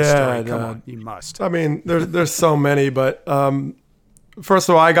Joe West story. Come on, you must. I mean, there's so many, but first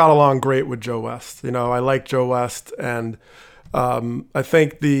of all, I got along great with Joe West. You know, I like Joe West, and I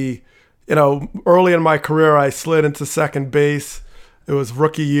think early in my career, I slid into second base. It was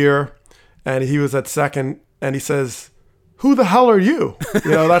rookie year, and he was at second, and he says, "Who the hell are you?"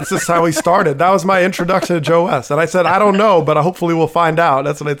 You know, that's just how he started. That was my introduction to Joe West, and I said, "I don't know, but hopefully we'll find out."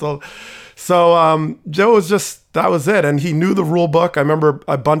 That's what I told him. So Joe was that was it. And he knew the rule book. I remember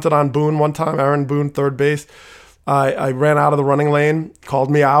I bunted on Boone one time, Aaron Boone, third base. I ran out of the running lane, called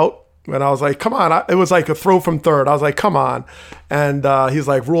me out. And I was like, come on. It was like a throw from third. I was like, come on. And he's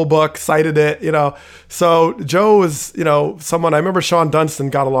like, rule book, cited it, you know. So Joe was, someone, I remember Sean Dunston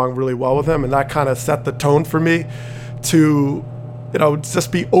got along really well with him. And that kind of set the tone for me to,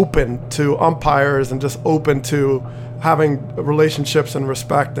 just be open to umpires and just open to having relationships and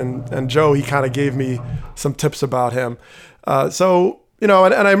respect. And Joe, he kind of gave me some tips about him. And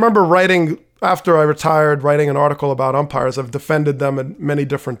I remember writing, after I retired, writing an article about umpires. I've defended them in many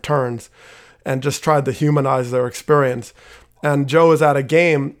different turns and just tried to humanize their experience. And Joe was at a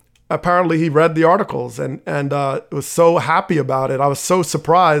game. Apparently he read the articles and was so happy about it. I was so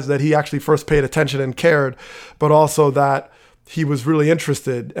surprised that he actually first paid attention and cared, but also that he was really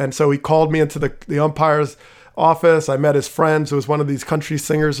interested. And so he called me into the umpire's office. I met his friends. Who was one of these country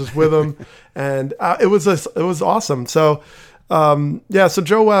singers was with him. And it was awesome. So, so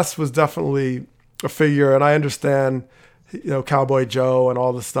Joe West was definitely a figure, and I understand, Cowboy Joe and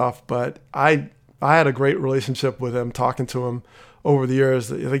all this stuff, but I had a great relationship with him, talking to him over the years.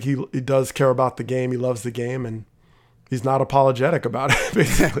 I think he does care about the game. He loves the game, and he's not apologetic about it,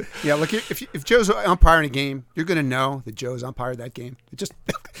 basically. Yeah, look, if Joe's umpiring a game, you're going to know that Joe's umpired that game. It's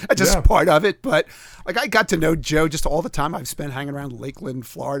just part of it. But like, I got to know Joe just all the time I've spent hanging around Lakeland,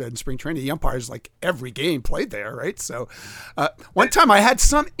 Florida, in spring training. He umpires like every game played there, right? So one time I had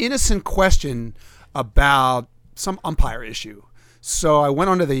some innocent question about some umpire issue. So I went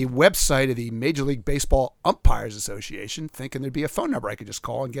onto the website of the Major League Baseball Umpires Association, thinking there'd be a phone number I could just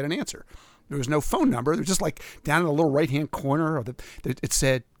call and get an answer. There was no phone number. There was just like down in the little right-hand corner of it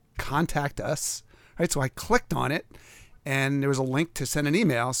said, contact us. Right. So I clicked on it, and there was a link to send an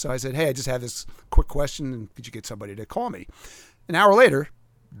email. So I said, hey, I just have this quick question, and could you get somebody to call me? An hour later,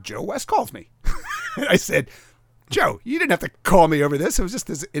 Joe West calls me. And I said, Joe, you didn't have to call me over this. It was just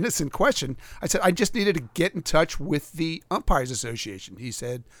this innocent question. I said, I just needed to get in touch with the Umpires Association. He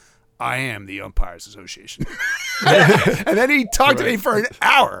said, I am the Umpires Association. And then he talked to me for an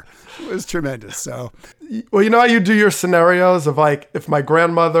hour. It was tremendous. So, well, you know how you do your scenarios of like, if my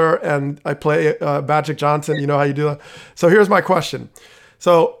grandmother and I play Magic Johnson, you know how you do that? So here's my question.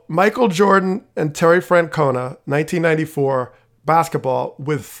 So Michael Jordan and Terry Francona, 1994, basketball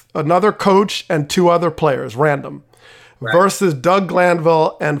with another coach and two other players, random, versus Doug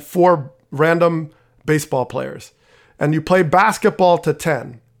Glanville and 4 random baseball players. And you play basketball to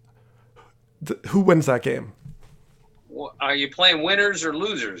 10. Who wins that game? Are you playing winners or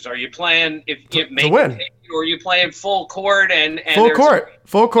losers? Are you playing if you make to win, or are you playing full court and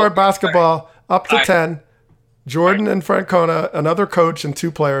full court basketball up to 10? Jordan and Francona, another coach and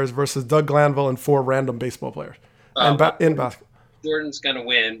 2 players versus Doug Glanville and 4 random baseball players in basketball. Jordan's going to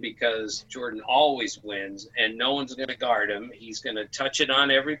win because Jordan always wins, and no one's going to guard him. He's going to touch it on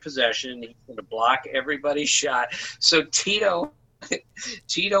every possession. He's going to block everybody's shot. So Tito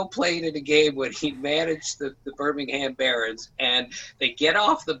played in a game when he managed the Birmingham Barons, and they get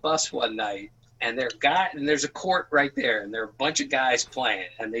off the bus one night, and there's a court right there, and there are a bunch of guys playing,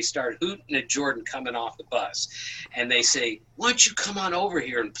 and they start hooting at Jordan coming off the bus, and they say, why don't you come on over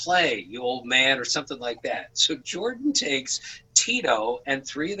here and play, you old man, or something like that. So Jordan takes Tito and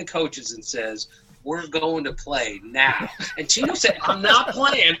 3 of the coaches and says, we're going to play now. And Tito said, I'm not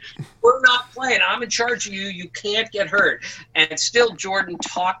playing. We're not playing. I'm in charge of you. You can't get hurt. And still Jordan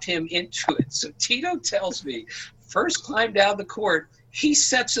talked him into it. So Tito tells me, first climb down the court, he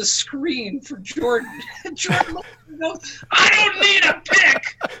sets a screen for Jordan. And Jordan goes, I don't need a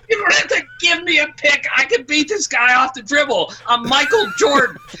pick. You don't have to give me a pick. I can beat this guy off the dribble. I'm Michael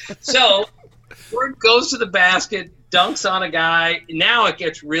Jordan. So Jordan goes to the basket, dunks on a guy. Now it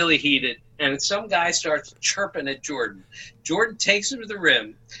gets really heated, and some guy starts chirping at Jordan. Jordan takes him to the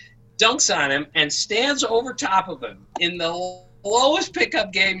rim, dunks on him, and stands over top of him in the lowest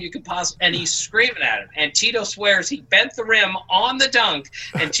pickup game you could possibly, and he's screaming at him. And Tito swears he bent the rim on the dunk,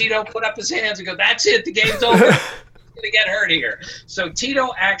 and Tito put up his hands and go, that's it, the game's over. He's going to get hurt here. So Tito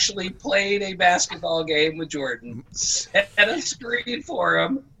actually played a basketball game with Jordan, set a screen for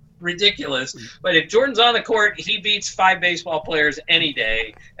him. Ridiculous. But if Jordan's on the court, he beats 5 baseball players any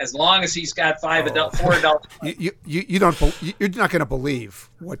day, as long as he's got 4 adults. You're not going to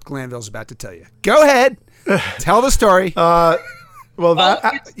believe what Glanville's about to tell you. Go ahead. Tell the story. Yes.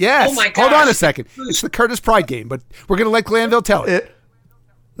 Oh my gosh. Hold on a second. It's the Curtis Pride game, but we're going to let Glanville tell it.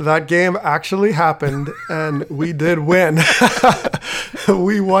 That game actually happened, and we did win.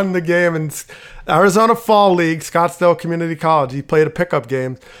 We won the game in Arizona Fall League, Scottsdale Community College. He played a pickup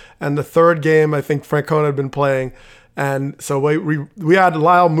game, and the third game I think Francona had been playing. And so we had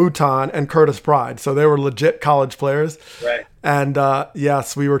Lyle Mouton and Curtis Pride, so they were legit college players. Right. And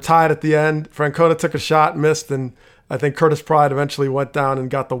yes, we were tied at the end. Francona took a shot, missed, and I think Curtis Pride eventually went down and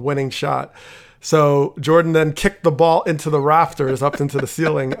got the winning shot. So Jordan then kicked the ball into the rafters, up into the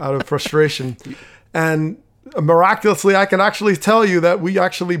ceiling out of frustration. And miraculously, I can actually tell you that we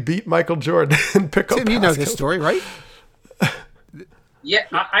actually beat Michael Jordan in pickup. Tim, you know this story, right? Yeah,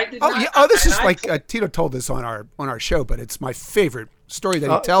 I did not. Yeah. Oh, this is like Tito told this on our show, but it's my favorite story that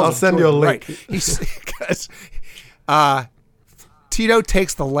he tells. I'll send you a link. Right. Tito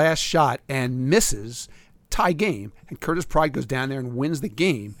takes the last shot and misses, tie game, and Curtis Pride goes down there and wins the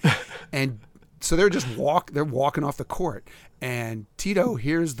game, and so they're walking off the court, and Tito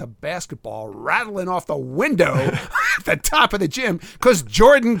hears the basketball rattling off the window at the top of the gym because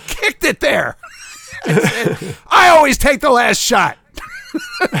Jordan kicked it there. And said, I always take the last shot.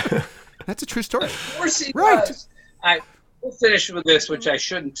 That's a true story. Of course he right. does. We'll finish with this, which I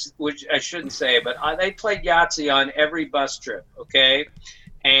shouldn't say, but they played Yahtzee on every bus trip, okay?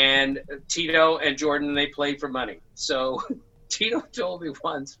 And Tito and Jordan, they played for money. So Tito told me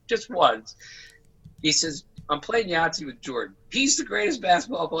just once, he says, I'm playing Yahtzee with Jordan. He's the greatest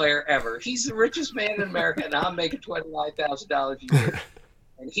basketball player ever. He's the richest man in America, and I'm making $29,000 a year.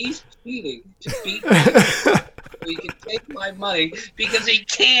 And he's cheating to beat me so he can take my money because he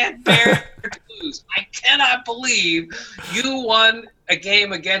can't bear to lose. I cannot believe you won a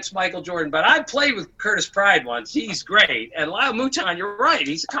game against Michael Jordan. But I played with Curtis Pride once. He's great. And Lyle Mouton, you're right.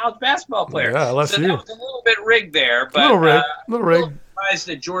 He's a college basketball player. Yeah, that was a little bit rigged there. But a little rigged. Surprised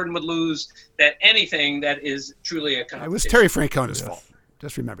that Jordan would lose anything that is truly a competition. It was Terry Francona's fault.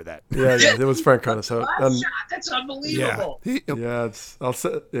 Just remember that. Yeah, it was Francona. So that's unbelievable. He's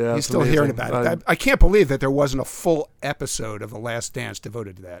still hearing about it. I can't believe that there wasn't a full episode of The Last Dance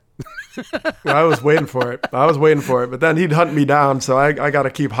devoted to that. I was waiting for it. But then he'd hunt me down, so I got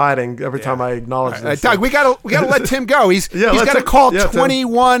to keep hiding every time I acknowledge this. Doug, we got to let Tim go. He's got to call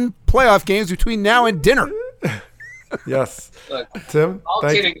 21 playoff games between now and dinner. Yes. Look, Tim, all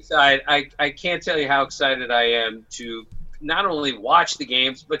kidding aside, I can't tell you how excited I am to not only watch the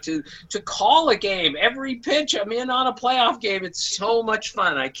games, but to call a game. Every pitch I'm in on a playoff game. It's so much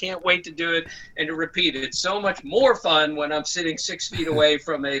fun. I can't wait to do it and to repeat it. It's so much more fun when I'm sitting 6 feet away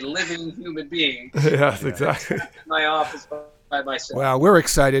from a living human being. Yes, exactly. In my office by myself. Well, we're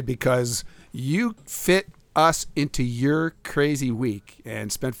excited because you fit us into your crazy week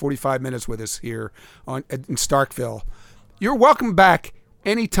and spent 45 minutes with us here in Starkville. You're welcome back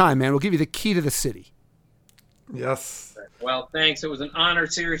anytime, man. We'll give you the key to the city. Yes. Well, thanks. It was an honor,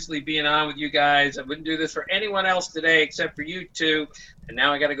 seriously, being on with you guys. I wouldn't do this for anyone else today except for you two. And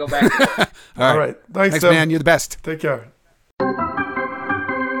now I got to go back to work. All right. Thanks, man. You're the best. Take care.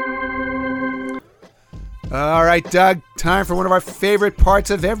 All right, Doug. Time for one of our favorite parts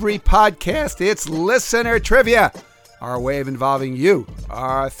of every podcast. It's listener trivia. Our way of involving you,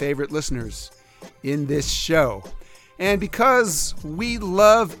 our favorite listeners, in this show. And because we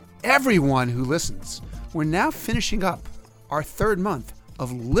love everyone who listens, we're now finishing up our third month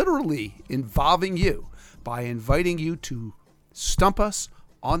of literally involving you by inviting you to stump us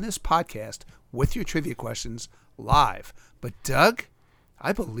on this podcast with your trivia questions live. But Doug,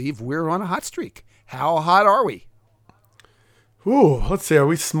 I believe we're on a hot streak. How hot are we? Ooh, let's see. Are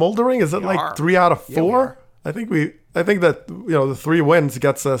we smoldering? Is it like are. 3 out of 4? Yeah, we are. I think that the 3 wins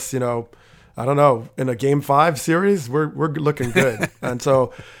gets us. I don't know, in a Game 5 series, we're looking good. And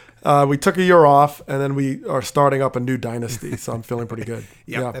so we took a year off, and then we are starting up a new dynasty. So I'm feeling pretty good.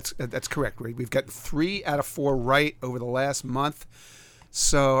 Yeah, that's correct. We've got 3 out of 4 right over the last month.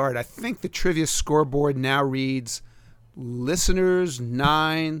 So, all right, I think the trivia scoreboard now reads listeners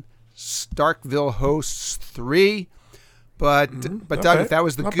 9, Starkville hosts 3. But Doug, if that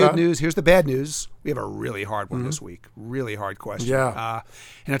was the Not good bad. news, here's the bad news. We have a really hard one this week. Really hard question. Yeah.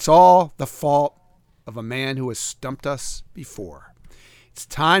 And it's all the fault of a man who has stumped us before. It's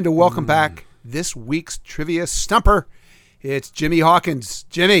time to welcome back this week's trivia stumper. It's Jimmy Hawkins.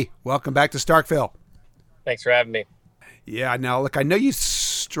 Jimmy, welcome back to Starkville. Thanks for having me. Yeah, now, look, I know you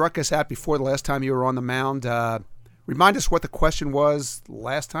struck us out before the last time you were on the mound. Remind us what the question was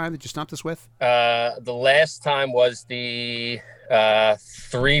last time that you stumped us with. The last time was the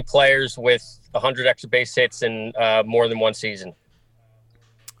 3 players with 100 extra base hits in more than one season.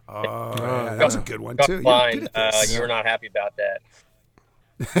 Oh, yeah, that was a good one, Chuck too. You were Klein, good at this. you were not happy about that.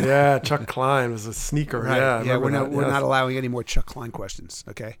 Yeah, Chuck Klein was a sneaker. Right. Yeah, Yeah, we're remember that. not allowing any more Chuck Klein questions.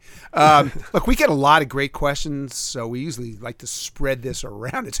 Okay. Look, we get a lot of great questions, so we usually like to spread this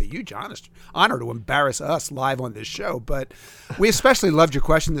around. It's a huge honor to embarrass us live on this show, but we especially loved your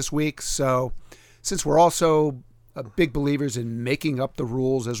question this week. So, since we're also big believers in making up the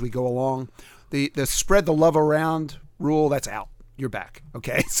rules as we go along, the spread the love around rule, that's out. You're back.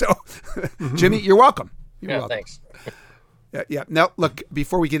 Okay. So, Jimmy, you're welcome. You're welcome. Thanks. Yeah. Now, look,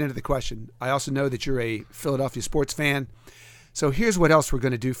 before we get into the question, I also know that you're a Philadelphia sports fan. So here's what else we're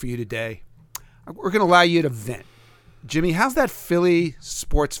going to do for you today. We're going to allow you to vent. Jimmy, how's that Philly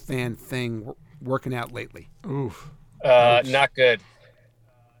sports fan thing working out lately? Oof. Not good.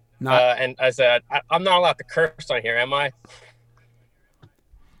 Not And as I'm not allowed to curse on here, am I?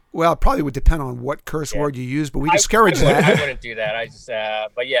 Well, it probably would depend on what curse word you use, but we discourage that. I wouldn't do that. I just,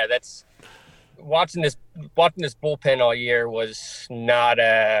 but yeah, that's watching this bullpen all year was not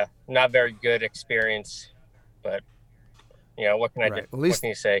very good experience. But what can I do? At least, what can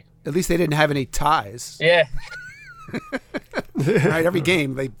you say? At least they didn't have any ties. Yeah. Right, every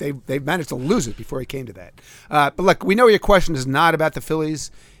game they managed to lose it before it came to that. But look, we know your question is not about the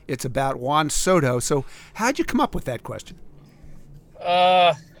Phillies; it's about Juan Soto. So, how'd you come up with that question?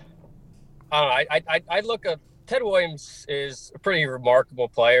 I don't know. I look at Ted Williams is a pretty remarkable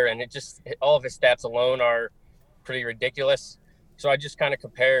player, and all of his stats alone are pretty ridiculous. So I just kind of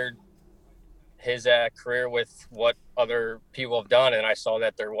compared his career with what other people have done, and I saw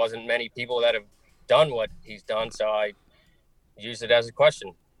that there wasn't many people that have done what he's done, so I used it as a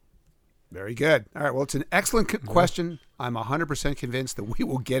question. Very good. All right, well, it's an excellent question. I'm 100% convinced that we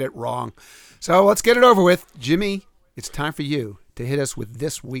will get it wrong. So let's get it over with. Jimmy, it's time for you to hit us with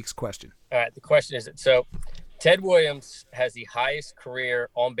this week's question. All right, the question is, so Ted Williams has the highest career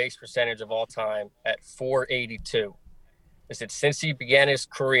on-base percentage of all time at .482. Is it since he began his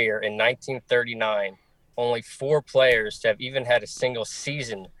career in 1939, only 4 players have even had a single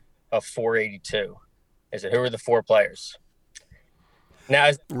season of .482? Is it who are the 4 players? Now,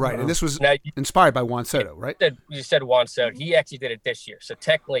 Right, and this was inspired by Juan Soto, right? You said Juan Soto. He actually did it this year, so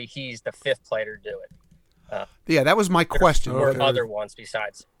technically he's the 5th player to do it. Yeah, that was my question. Or other ones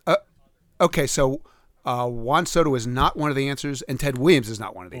besides. Okay, so Juan Soto is not one of the answers, and Ted Williams is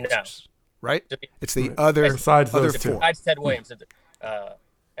not one of the answers, right? It's the other besides other those 2. Besides Ted Williams.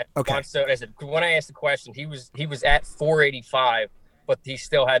 Okay. Juan Soto, when I asked the question, he was at .485, but he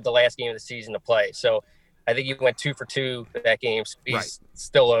still had the last game of the season to play. So I think he went 2 for 2 that game. So he's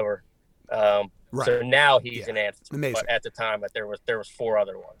still over. Right. So now he's an answer. Amazing. But at the time, there was 4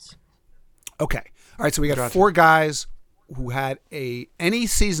 other ones. Okay. All right, so we got 4 guys who had any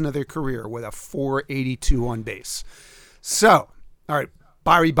season of their career with a .482 on base. So, all right,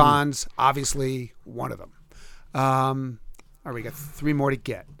 Barry Bonds, obviously one of them. All right, we got 3 more to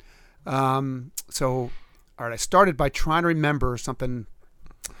get. So, all right, I started by trying to remember something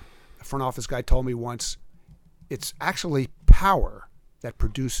a front office guy told me once. It's actually power that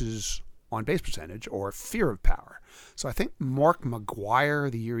produces on-base percentage or fear of power. So I think Mark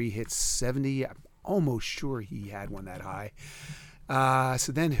McGwire, the year he hit 70, I'm almost sure he had one that high.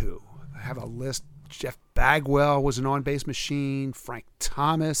 So then who? I have a list. Jeff Bagwell was an on-base machine. Frank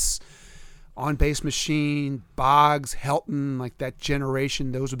Thomas, on-base machine. Boggs, Helton, like that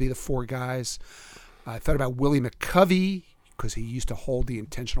generation. Those would be the 4 guys. I thought about Willie McCovey because he used to hold the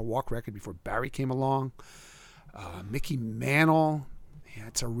intentional walk record before Barry came along. Mickey Mantle. Yeah,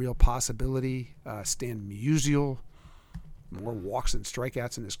 it's a real possibility. Stan Musial. more walks than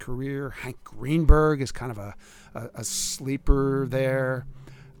strikeouts in his career. Hank Greenberg is kind of a sleeper there.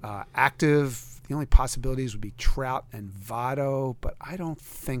 Active, the only possibilities would be Trout and Votto, but I don't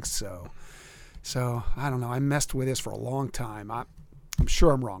think so. So, I don't know. I messed with this for a long time. I'm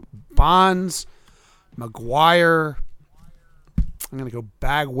sure I'm wrong. Bonds, McGuire. I'm going to go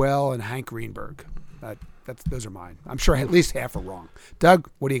Bagwell and Hank Greenberg. Those are mine. I'm sure at least half are wrong. Doug,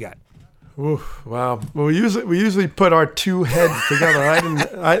 what do you got? Ooh, wow. Well, we usually put our two heads together.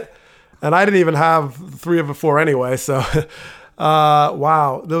 I didn't even have 3 of the 4 anyway. So,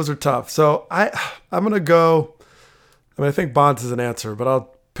 wow, those are tough. So I'm going to go. I think Bonds is an answer, but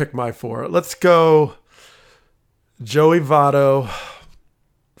I'll pick my 4. Let's go Joey Votto,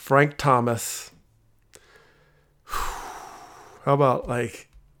 Frank Thomas. How about like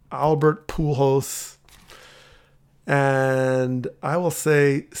Albert Pujols? And I will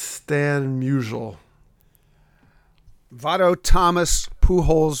say Stan Musial. Votto, Thomas,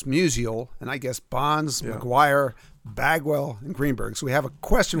 Pujols, Musial, and I guess Bonds, McGuire, Bagwell, and Greenberg. So we have a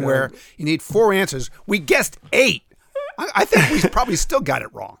question where you need 4 answers. We guessed 8. I think we probably still got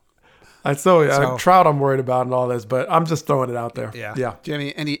it wrong. Trout I'm worried about and all this, but I'm just throwing it out there. Yeah.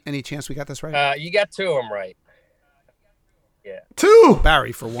 Jimmy, any chance we got this right? You got 2 of them right. Yeah. 2?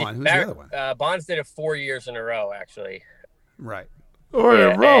 Barry for 1. Who's the other one? Bonds did it 4 years in a row, actually. Right. Or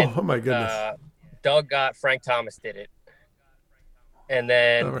in a row. Oh, my goodness. Doug got Frank Thomas did it. And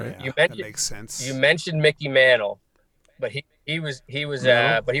then that makes sense. You mentioned Mickey Mantle, but he was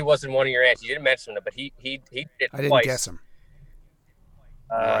but he wasn't one of your answers. You didn't mention him, but he did it I didn't twice. guess him.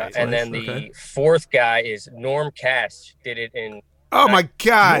 And then the 4th guy is Norm Cash. Did it in. Oh my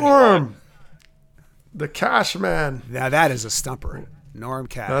God, Norm, the Cash Man. Now that is a stumper. Norm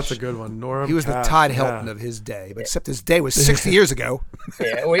Cash. That's a good one. Norm. He was Cash, the Todd Helton of his day, but except his day was 60 years ago.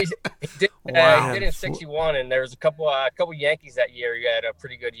 Yeah, well, he did. Wow. He did in '61, and there was a couple Yankees that year. He had a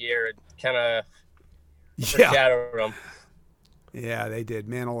pretty good year. It kind of shadowed him. Yeah, they did.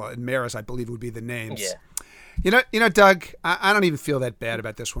 Mantle and Maris, I believe, would be the names. Yeah. You know, Doug, I don't even feel that bad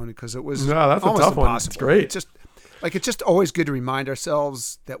about this one because it was that's almost a tough impossible. one. It's great. It's just always good to remind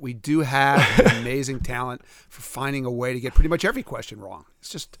ourselves that we do have an amazing talent for finding a way to get pretty much every question wrong. It's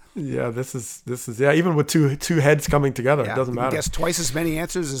just this is even with two heads coming together, it doesn't matter. Guess twice as many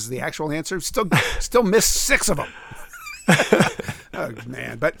answers as the actual answer. Still miss 6 of them. Oh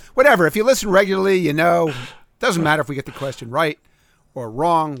man, but whatever. If you listen regularly, you know, doesn't matter if we get the question right or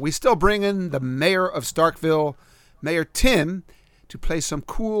wrong. We still bring in the mayor of Starkville, Mayor Tim, to play some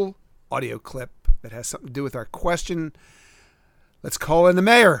cool audio clip that has something to do with our question. Let's call in the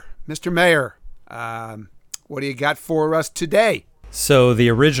mayor. Mr. Mayor, what do you got for us today? So the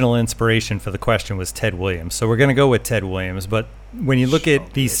original inspiration for the question was Ted Williams. So we're going to go with Ted Williams. But when you look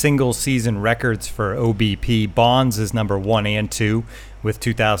at these single season records for OBP, Bonds is number 1 and 2 with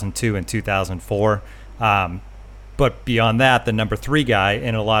 2002 and 2004. But beyond that, the number 3 guy,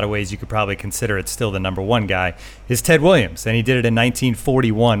 in a lot of ways you could probably consider it still the number 1 guy, is Ted Williams. And he did it in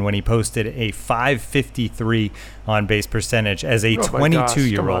 1941 when he posted a .553 on-base percentage as a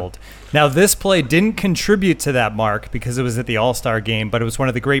 22-year-old. Now, this play didn't contribute to that mark because it was at the All-Star game, but it was one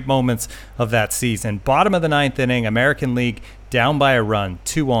of the great moments of that season. Bottom of the 9th inning, American League down by a run,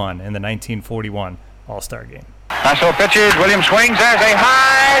 2-on in the 1941 All-Star game. Russell pitches, Williams swings, there's a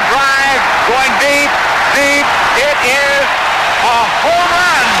high drive, going deep. It is a home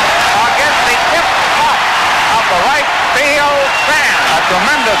run against the tip top of the right field stand. A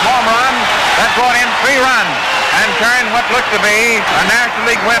tremendous home run that brought in 3 runs and turned what looked to be a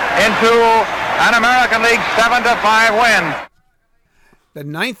National League whip into an American League 7-5 win. The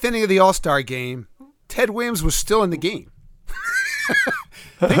 9th inning of the All-Star game, Ted Williams was still in the game.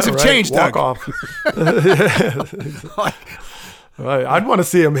 Things have changed, Doug. Walk off. I'd want to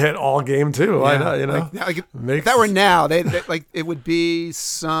see him hit all game too. Yeah, if that were now, they it would be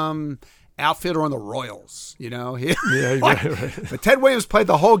some outfielder on the Royals. You know, right. But Ted Williams played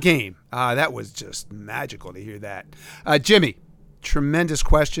the whole game. That was just magical to hear that. Jimmy, tremendous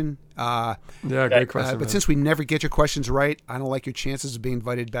question. Great question. But since we never get your questions right, I don't like your chances of being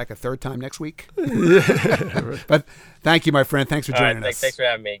invited back a 3rd time next week. But thank you, my friend. Thanks for joining us. Thanks for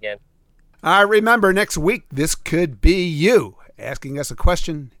having me again. Remember, next week, this could be you asking us a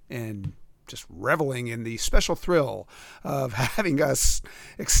question and just reveling in the special thrill of having us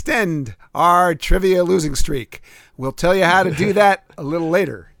extend our trivia losing streak. We'll tell you how to do that a little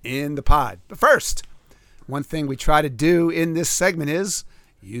later in the pod. But first, one thing we try to do in this segment is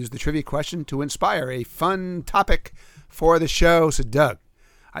use the trivia question to inspire a fun topic for the show. So, Doug,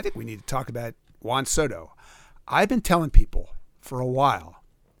 I think we need to talk about Juan Soto. I've been telling people for a while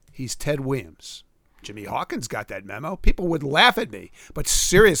he's Ted Williams. Jimmy Hawkins got that memo. People would laugh at me. But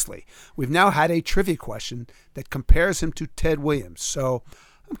seriously, we've now had a trivia question that compares him to Ted Williams. So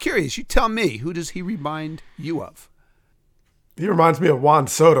I'm curious. You tell me, who does he remind you of? He reminds me of Juan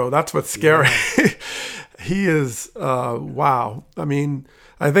Soto. That's what's scary. Yeah. He is, wow. I mean,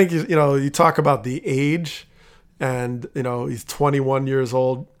 I think, you talk about the age and, he's 21 years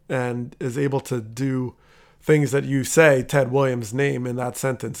old and is able to do things that you say Ted Williams' name in that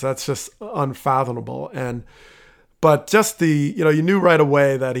sentence. That's just unfathomable. But just you knew right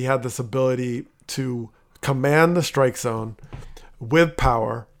away that he had this ability to command the strike zone with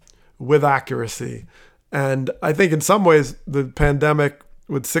power, with accuracy. And I think in some ways the pandemic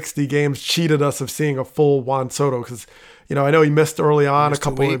with 60 games cheated us of seeing a full Juan Soto because, I know he missed early on a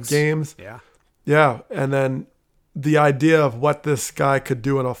couple of games. Yeah. Yeah. And then the idea of what this guy could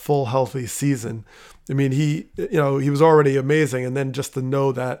do in a full healthy season. I mean, he was already amazing. And then just to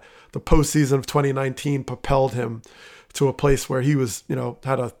know that the postseason of 2019 propelled him to a place where he was,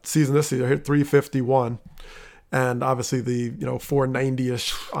 had a season this year, hit 351 and obviously the,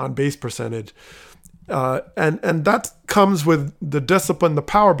 490-ish on base percentage. And that comes with the discipline, the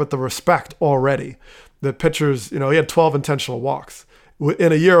power, but the respect already. The pitchers, he had 12 intentional walks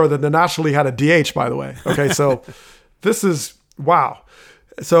in a year that the National League had a DH, by the way. Okay, so this is wow.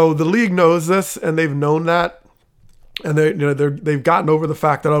 So the league knows this, and they've known that, and they've gotten over the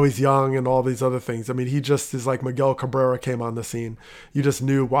fact that he's young and all these other things. I mean, he just is like Miguel Cabrera came on the scene. You just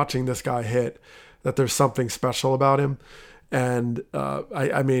knew watching this guy hit that there's something special about him. And I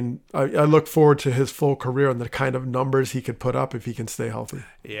look forward to his full career and the kind of numbers he could put up if he can stay healthy.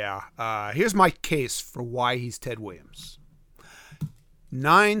 Yeah. Here's my case for why he's Ted Williams.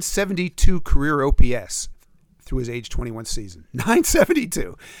 972 career OPS through his age 21 season.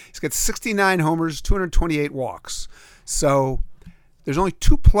 972. He's got 69 homers, 228 walks. So there's only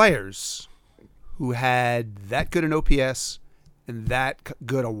two players who had that good an OPS and that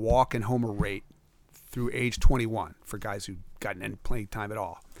good a walk and homer rate through age 21 for guys who've gotten any playing time at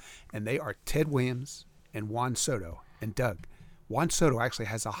all. And they are Ted Williams and Juan Soto. And Doug, Juan Soto actually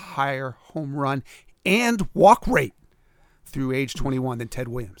has a higher home run and walk rate through age 21 than Ted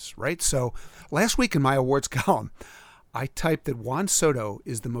Williams, right? So last week in my awards column, I typed that Juan Soto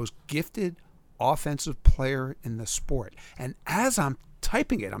is the most gifted offensive player in the sport. And as I'm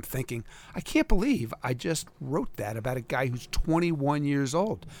typing it, I'm thinking, I can't believe I just wrote that about a guy who's 21 years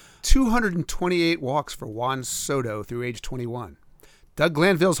old. 228 walks for Juan Soto through age 21. Doug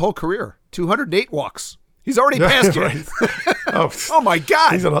Glanville's whole career, 208 walks. He's already passed you. Right. Oh my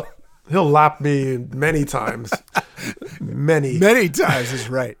God. He'll lap me many times. Many times is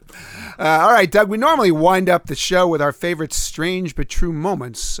right. All right, Doug, we normally wind up the show with our favorite strange but true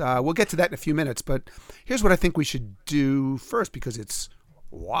moments. We'll get to that in a few minutes, but here's what I think we should do first because it's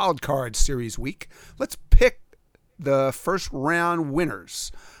Wild Card Series week. Let's pick the first round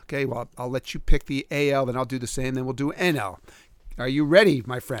winners. Okay, well, I'll let you pick the AL, then I'll do the same, then we'll do NL. Are you ready,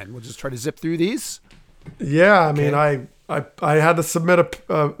 my friend? We'll just try to zip through these. Yeah, I mean, I had to submit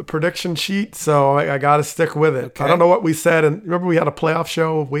a prediction sheet, so I got to stick with it. Okay. I don't know what we said, and remember we had a playoff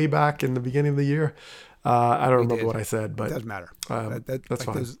show way back in the beginning of the year. I don't remember what I said, but it doesn't matter. That's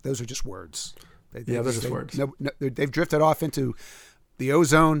fine. Those are just words. They're just words. No, they've drifted off into the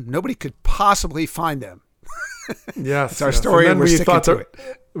ozone. Nobody could possibly find them. Yes, it's our story, and we're sticking to it.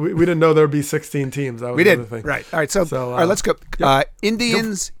 We didn't know there'd be 16 teams. That was we did. The thing. Right. All right. So all right, let's go. Yep.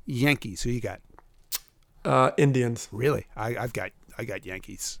 Indians, Yankees. Who you got? Indians. Really? I got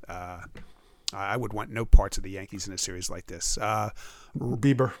Yankees. I would want no parts of the Yankees in a series like this.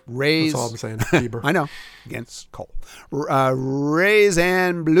 Bieber. Rays. That's all I'm saying. Bieber. I know. Against Cole. Rays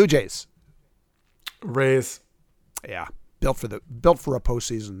and Blue Jays. Rays. Yeah. Built for a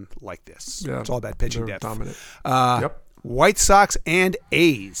postseason like this. Yeah. It's all about pitching depth. Dominant. Yep. White Sox and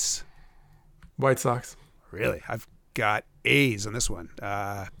A's. White Sox. Really? I've got A's on this one.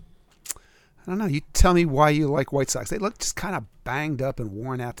 I don't know. You tell me why you like White Sox. They look just kind of banged up and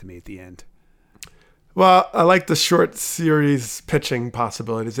worn out to me at the end. Well, I like the short series pitching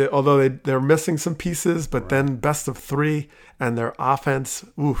possibilities. Although they're missing some pieces, but then best of three and their offense,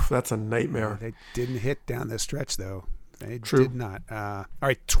 oof, that's a nightmare. They didn't hit down the stretch, though. They did not. All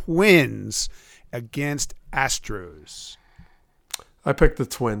right, Twins against Astros. I picked the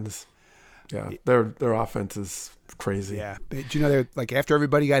Twins. Yeah, their offense is crazy. Yeah, but you know they're like after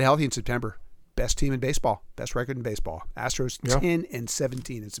everybody got healthy in September, best team in baseball, best record in baseball. Astros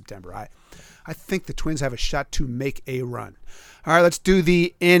 10-17 in September. I think the Twins have a shot to make a run. All right, let's do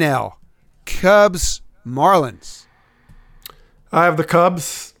the NL. Cubs, Marlins. I have the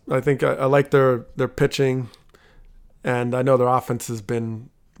Cubs. I think I like their pitching, and I know their offense has been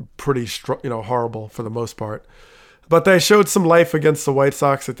pretty horrible for the most part. But they showed some life against the White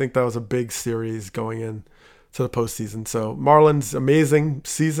Sox. I think that was a big series going in to the postseason. So Marlins, amazing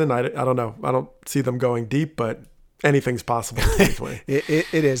season. I don't know. I don't see them going deep, but anything's possible in 2020.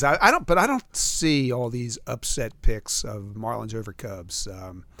 It is. I don't see all these upset picks of Marlins over Cubs.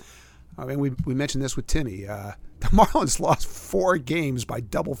 I mean, we mentioned this with Timmy. The Marlins lost 4 games by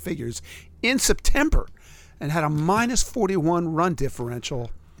double figures in September and had a minus 41 run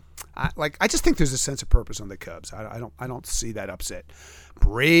differential. I just think there's a sense of purpose on the Cubs. I don't see that upset.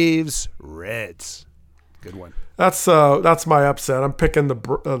 Braves, Reds, good one. That's my upset. I'm picking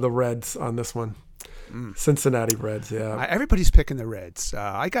the Reds on this one. Cincinnati Reds, yeah. Everybody's picking the Reds.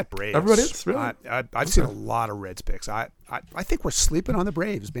 I got Braves. Everybody is? Really? I've seen a lot of Reds picks. I think we're sleeping on the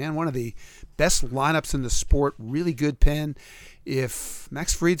Braves, man. One of the best lineups in the sport. Really good pen. If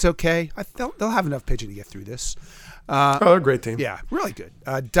Max Fried's okay, they'll have enough pitching to get through this. They're a great team. Yeah, really good.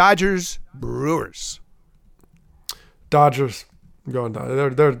 Dodgers, Brewers. Dodgers. I'm going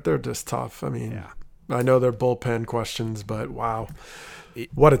Dodgers. They're just tough. I mean, I know they're bullpen questions, but wow.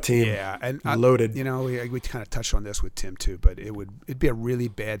 What a team. Yeah, and loaded. We kind of touched on this with Tim too, but it'd be a really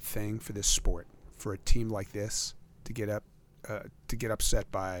bad thing for this sport for a team like this to get upset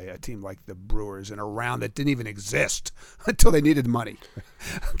by a team like the Brewers in a round that didn't even exist until they needed money.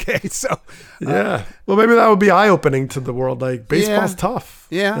 Okay, so yeah. Well, maybe that would be eye-opening to the world. Like baseball's tough.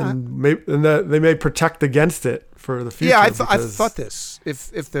 Yeah, and they may protect against it for the future. Yeah, I thought this.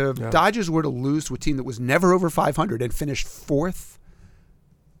 If the Dodgers were to lose to a team that was never over 500 and finished 4th.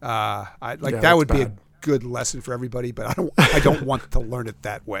 That would be a good lesson for everybody, but I don't want to learn it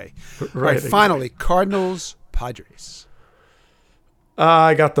that way. Right. Finally, Cardinals, Padres.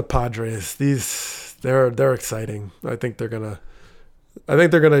 I got the Padres. They're exciting. I think they're gonna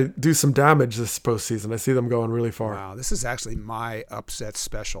do some damage this postseason. I see them going really far. Wow, this is actually my upset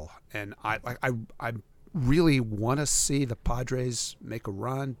special, and I really want to see the Padres make a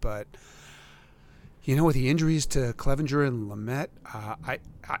run, but. With the injuries to Clevenger and Lamet,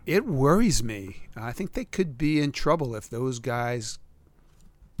 it worries me. I think they could be in trouble if those guys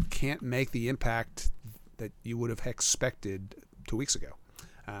can't make the impact that you would have expected 2 weeks ago.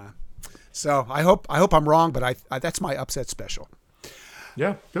 So I hope I'm wrong, but that's my upset special.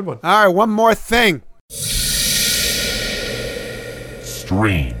 Yeah, good one. All right, one more thing.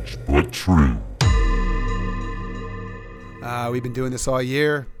 Strange but true. We've been doing this all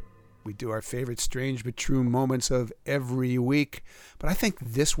year. We do our favorite strange but true moments of every week. But I think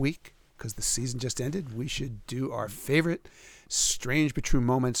this week, because the season just ended, we should do our favorite strange but true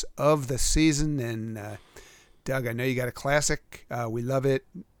moments of the season. And Doug, I know you got a classic. We love it,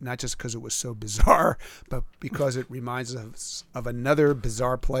 not just because it was so bizarre, but because it reminds us of another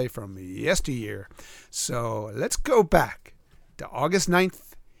bizarre play from yesteryear. So let's go back to August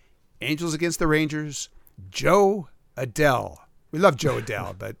 9th, Angels against the Rangers, Jo Adell. We love Jo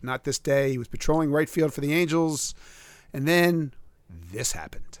Adell, but not this day. He was patrolling right field for the Angels, and then this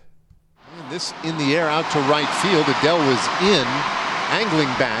happened. And this in the air out to right field. Adell was in,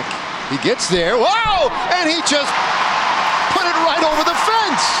 angling back. He gets there. Whoa! And he just put it right over the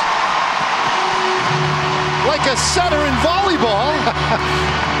fence. Like a setter in volleyball.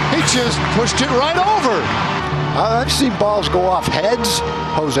 He just pushed it right over. I've seen balls go off heads.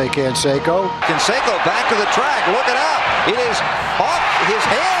 Jose Canseco. Canseco back to the track. Look it out. It is off his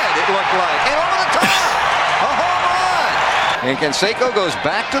head, it looked like. And over the top. A home run. And Canseco goes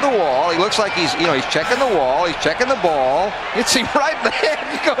back to the wall. He looks like he's checking the wall. He's checking the ball. Hits him right in the head.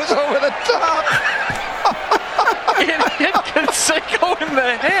 He goes over the top. It hit Canseco in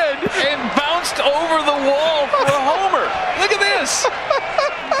the head and bounced over the wall for a homer. Look at this.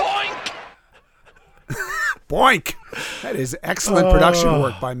 Boink. Boink! That is excellent production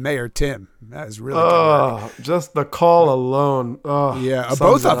work by Mayor Tim. That is really good. Just the call alone. Yeah,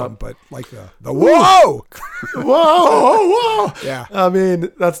 both of them, but like the whoa! Whoa! Yeah. I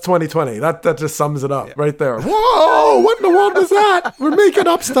mean, that's 2020. That just sums it up right there. Whoa! What in the world is that? We're making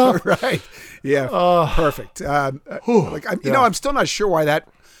up stuff. Right. Yeah. Perfect. I'm still not sure why that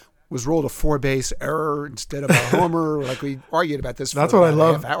was ruled a 4-base error instead of a homer. Like we argued about this for about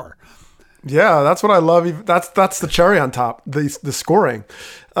a half hour. Yeah, that's what I love. That's the cherry on top, the scoring.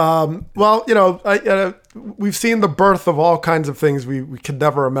 We've seen the birth of all kinds of things we could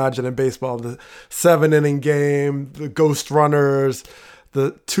never imagine in baseball. The 7-inning game, the ghost runners,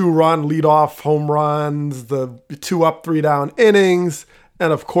 the 2-run leadoff home runs, the 2 up, 3 down innings,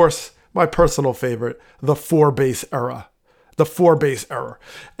 and of course, my personal favorite, the 4-base era. The 4-base era.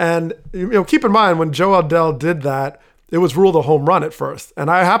 And keep in mind, when Jo Adell did that, it was ruled a home run at first.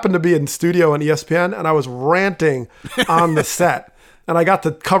 And I happened to be in studio on ESPN, and I was ranting on the set. and I got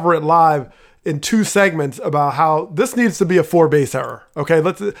to cover it live in 2 segments about how this needs to be a 4-base error. Okay,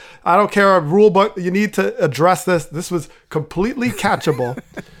 I don't care a rule book. You need to address this. This was completely catchable,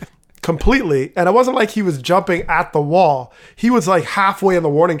 completely. And it wasn't like he was jumping at the wall. He was like halfway in the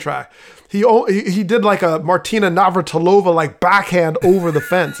warning track. He did like a Martina Navratilova like backhand over the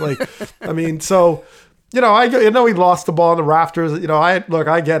fence. Like, I mean, so. I know he lost the ball in the rafters.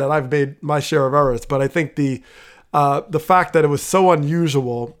 I get it. I've made my share of errors, but I think the fact that it was so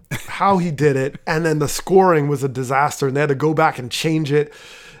unusual, how he did it, and then the scoring was a disaster, and they had to go back and change it,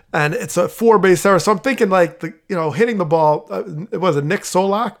 and it's a 4-base error. So I'm thinking like hitting the ball. It was Nick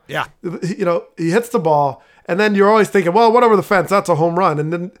Solak. Yeah. He hits the ball. And then you're always thinking, well, whatever the fence, that's a home run.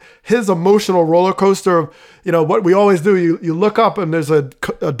 And then his emotional roller coaster of, what we always do, you look up and there's a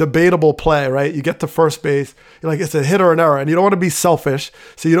debatable play, right? You get to first base, you're like, it's a hit or an error. And you don't want to be selfish.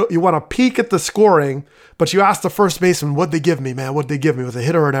 So you want to peek at the scoring, but you ask the first baseman, what'd they give me, man? What'd they give me? Was it a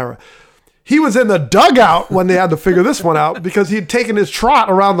hit or an error? He was in the dugout when they had to figure this one out because he'd taken his trot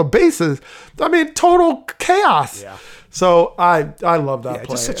around the bases. I mean, total chaos. Yeah. So I love that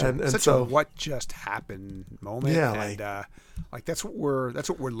play. Just such a what just happened moment. Yeah, and that's what we're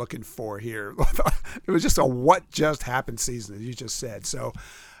looking for here. It was just a what just happened season, as you just said. So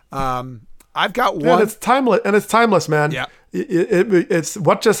I've got one. And it's timeless, man. Yeah. It's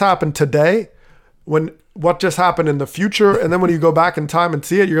what just happened today, what just happened in the future, and then when you go back in time and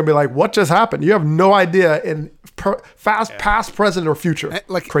see it, you're gonna be like, what just happened? You have no idea in past, present, or future.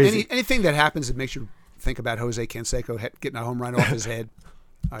 Like crazy. Anything that happens that makes you think about Jose Canseco getting a home run off his head,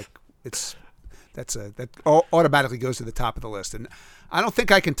 like that automatically goes to the top of the list. And I don't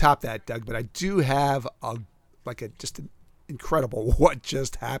think I can top that, Doug, but I do have just an incredible what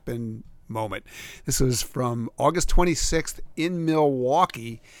just happened moment. This was from August 26th in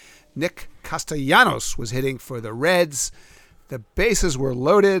Milwaukee. Nick Castellanos was hitting for the Reds. The bases were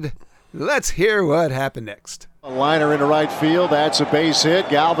loaded. Let's hear what happened next. A liner into right field. That's a base hit.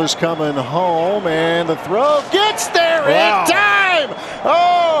 Galvis coming home, and the throw gets there in time.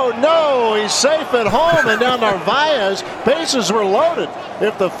 Oh, no. He's safe at home, and now Narvaez. Bases were loaded.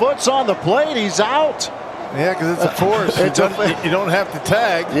 If the foot's on the plate, he's out. Yeah, because it's a force. You don't have to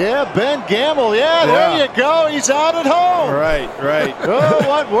tag. Yeah, Ben Gamble. Yeah, there you go. He's out at home. Right. Oh,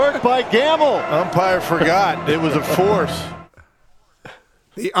 what work by Gamble. Umpire forgot. It was a force.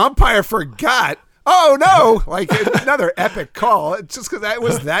 The umpire forgot. Oh, no. Like another epic call. It's just because that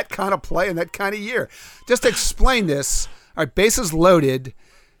was that kind of play and that kind of year. Just to explain this. All right, bases loaded.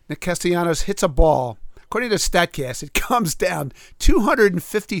 Nick Castellanos hits a ball. According to StatCast, it comes down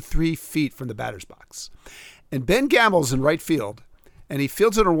 253 feet from the batter's box. And Ben Gamble's in right field, and he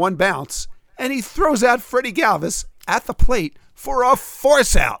fields it on one bounce, and he throws out Freddie Galvis at the plate for a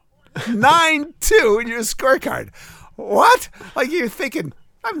force out. 9-2 in your scorecard. What? Like you're thinking,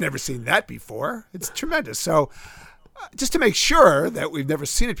 I've never seen that before. It's tremendous. So just to make sure that we've never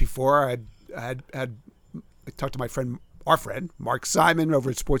seen it before, I talked to our friend, Mark Simon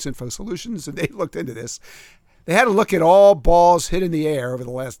over at Sports Info Solutions, and they looked into this. They had to look at all balls hit in the air over the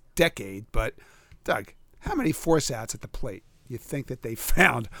last decade, but Doug, how many force outs at the plate do you think that they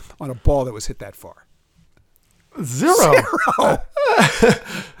found on a ball that was hit that far? Zero.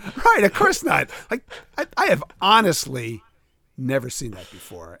 Right, of course not. Like I have honestly never seen that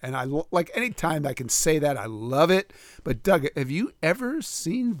before, and I like anytime I can say that, I love it. But Doug, have you ever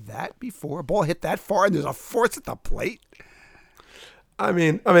seen that before? A ball hit that far and there's a force at the plate? I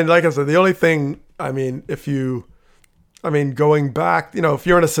mean, like I said, the only thing, going back, if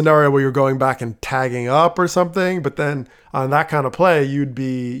you're in a scenario where you're going back and tagging up or something, but then on that kind of play, you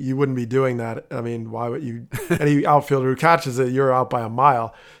wouldn't be doing that. I mean, why would you? Any outfielder who catches it, you're out by a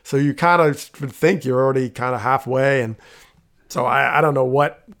mile. So you kind of think you're already kind of halfway. And so I don't know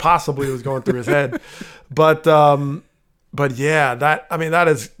what possibly was going through his head, but yeah,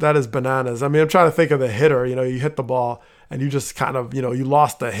 that is bananas. I mean, I'm trying to think of the hitter. You hit the ball and you just kind of, you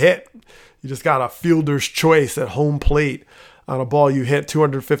lost the hit. You just got a fielder's choice at home plate on a ball you hit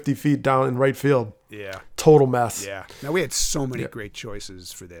 250 feet down in right field. Yeah. Total mess. Yeah. Now, we had so many great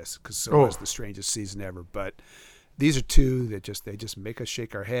choices for this because it was the strangest season ever. But these are two that they just make us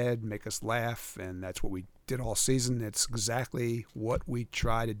shake our head, make us laugh, and that's what we did all season. It's exactly what we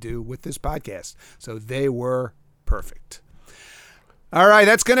try to do with this podcast. So they were perfect. All right,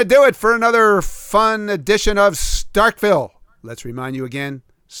 that's going to do it for another fun edition of Starkville. Let's remind you again,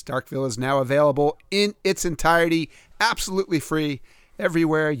 Starkville is now available in its entirety, absolutely free,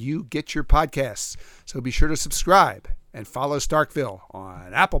 everywhere you get your podcasts. So be sure to subscribe and follow Starkville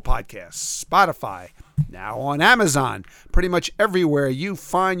on Apple Podcasts, Spotify, now on Amazon, pretty much everywhere you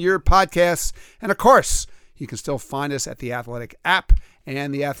find your podcasts. And of course, you can still find us at the Athletic app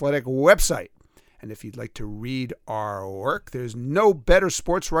and the Athletic website. And if you'd like to read our work, there's no better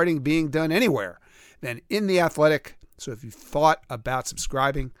sports writing being done anywhere than in the Athletic. So if you've thought about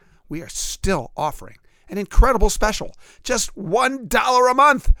subscribing, we are still offering an incredible special, just $1 a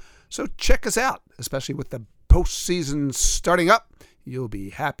month. So check us out, especially with the postseason starting up. You'll be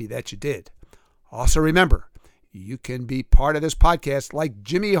happy that you did. Also remember, you can be part of this podcast like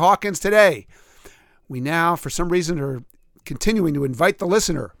Jimmy Hawkins today. We now, for some reason, are continuing to invite the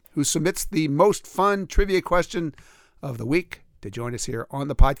listener who submits the most fun trivia question of the week to join us here on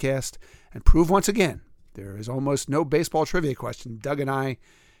the podcast and prove once again there is almost no baseball trivia question Doug and I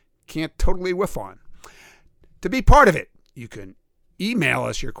can't totally whiff on. To be part of it, you can email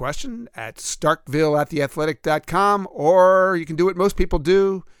us your question at starkville@theathletic.com, or you can do what most people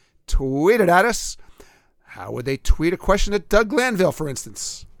do, tweet it at us. How would they tweet a question at Doug Glanville, for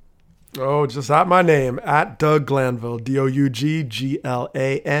instance? Oh, just at my name, at Doug Glanville,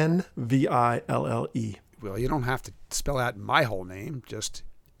 DougGlanville. Well, you don't have to spell out my whole name, just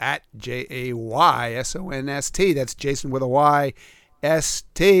at JAYSONST. That's Jason with a Y,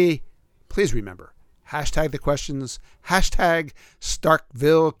 ST. Please remember, hashtag the questions, hashtag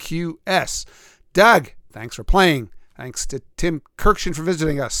StarkvilleQS. Doug, thanks for playing. Thanks to Tim Kirkshin for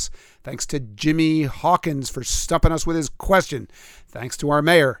visiting us. Thanks to Jimmy Hawkins for stumping us with his question. Thanks to our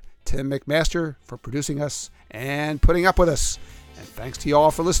mayor, Tim McMaster, for producing us and putting up with us. And thanks to you all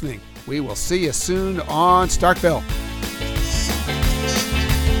for listening. We will see you soon on Starkville.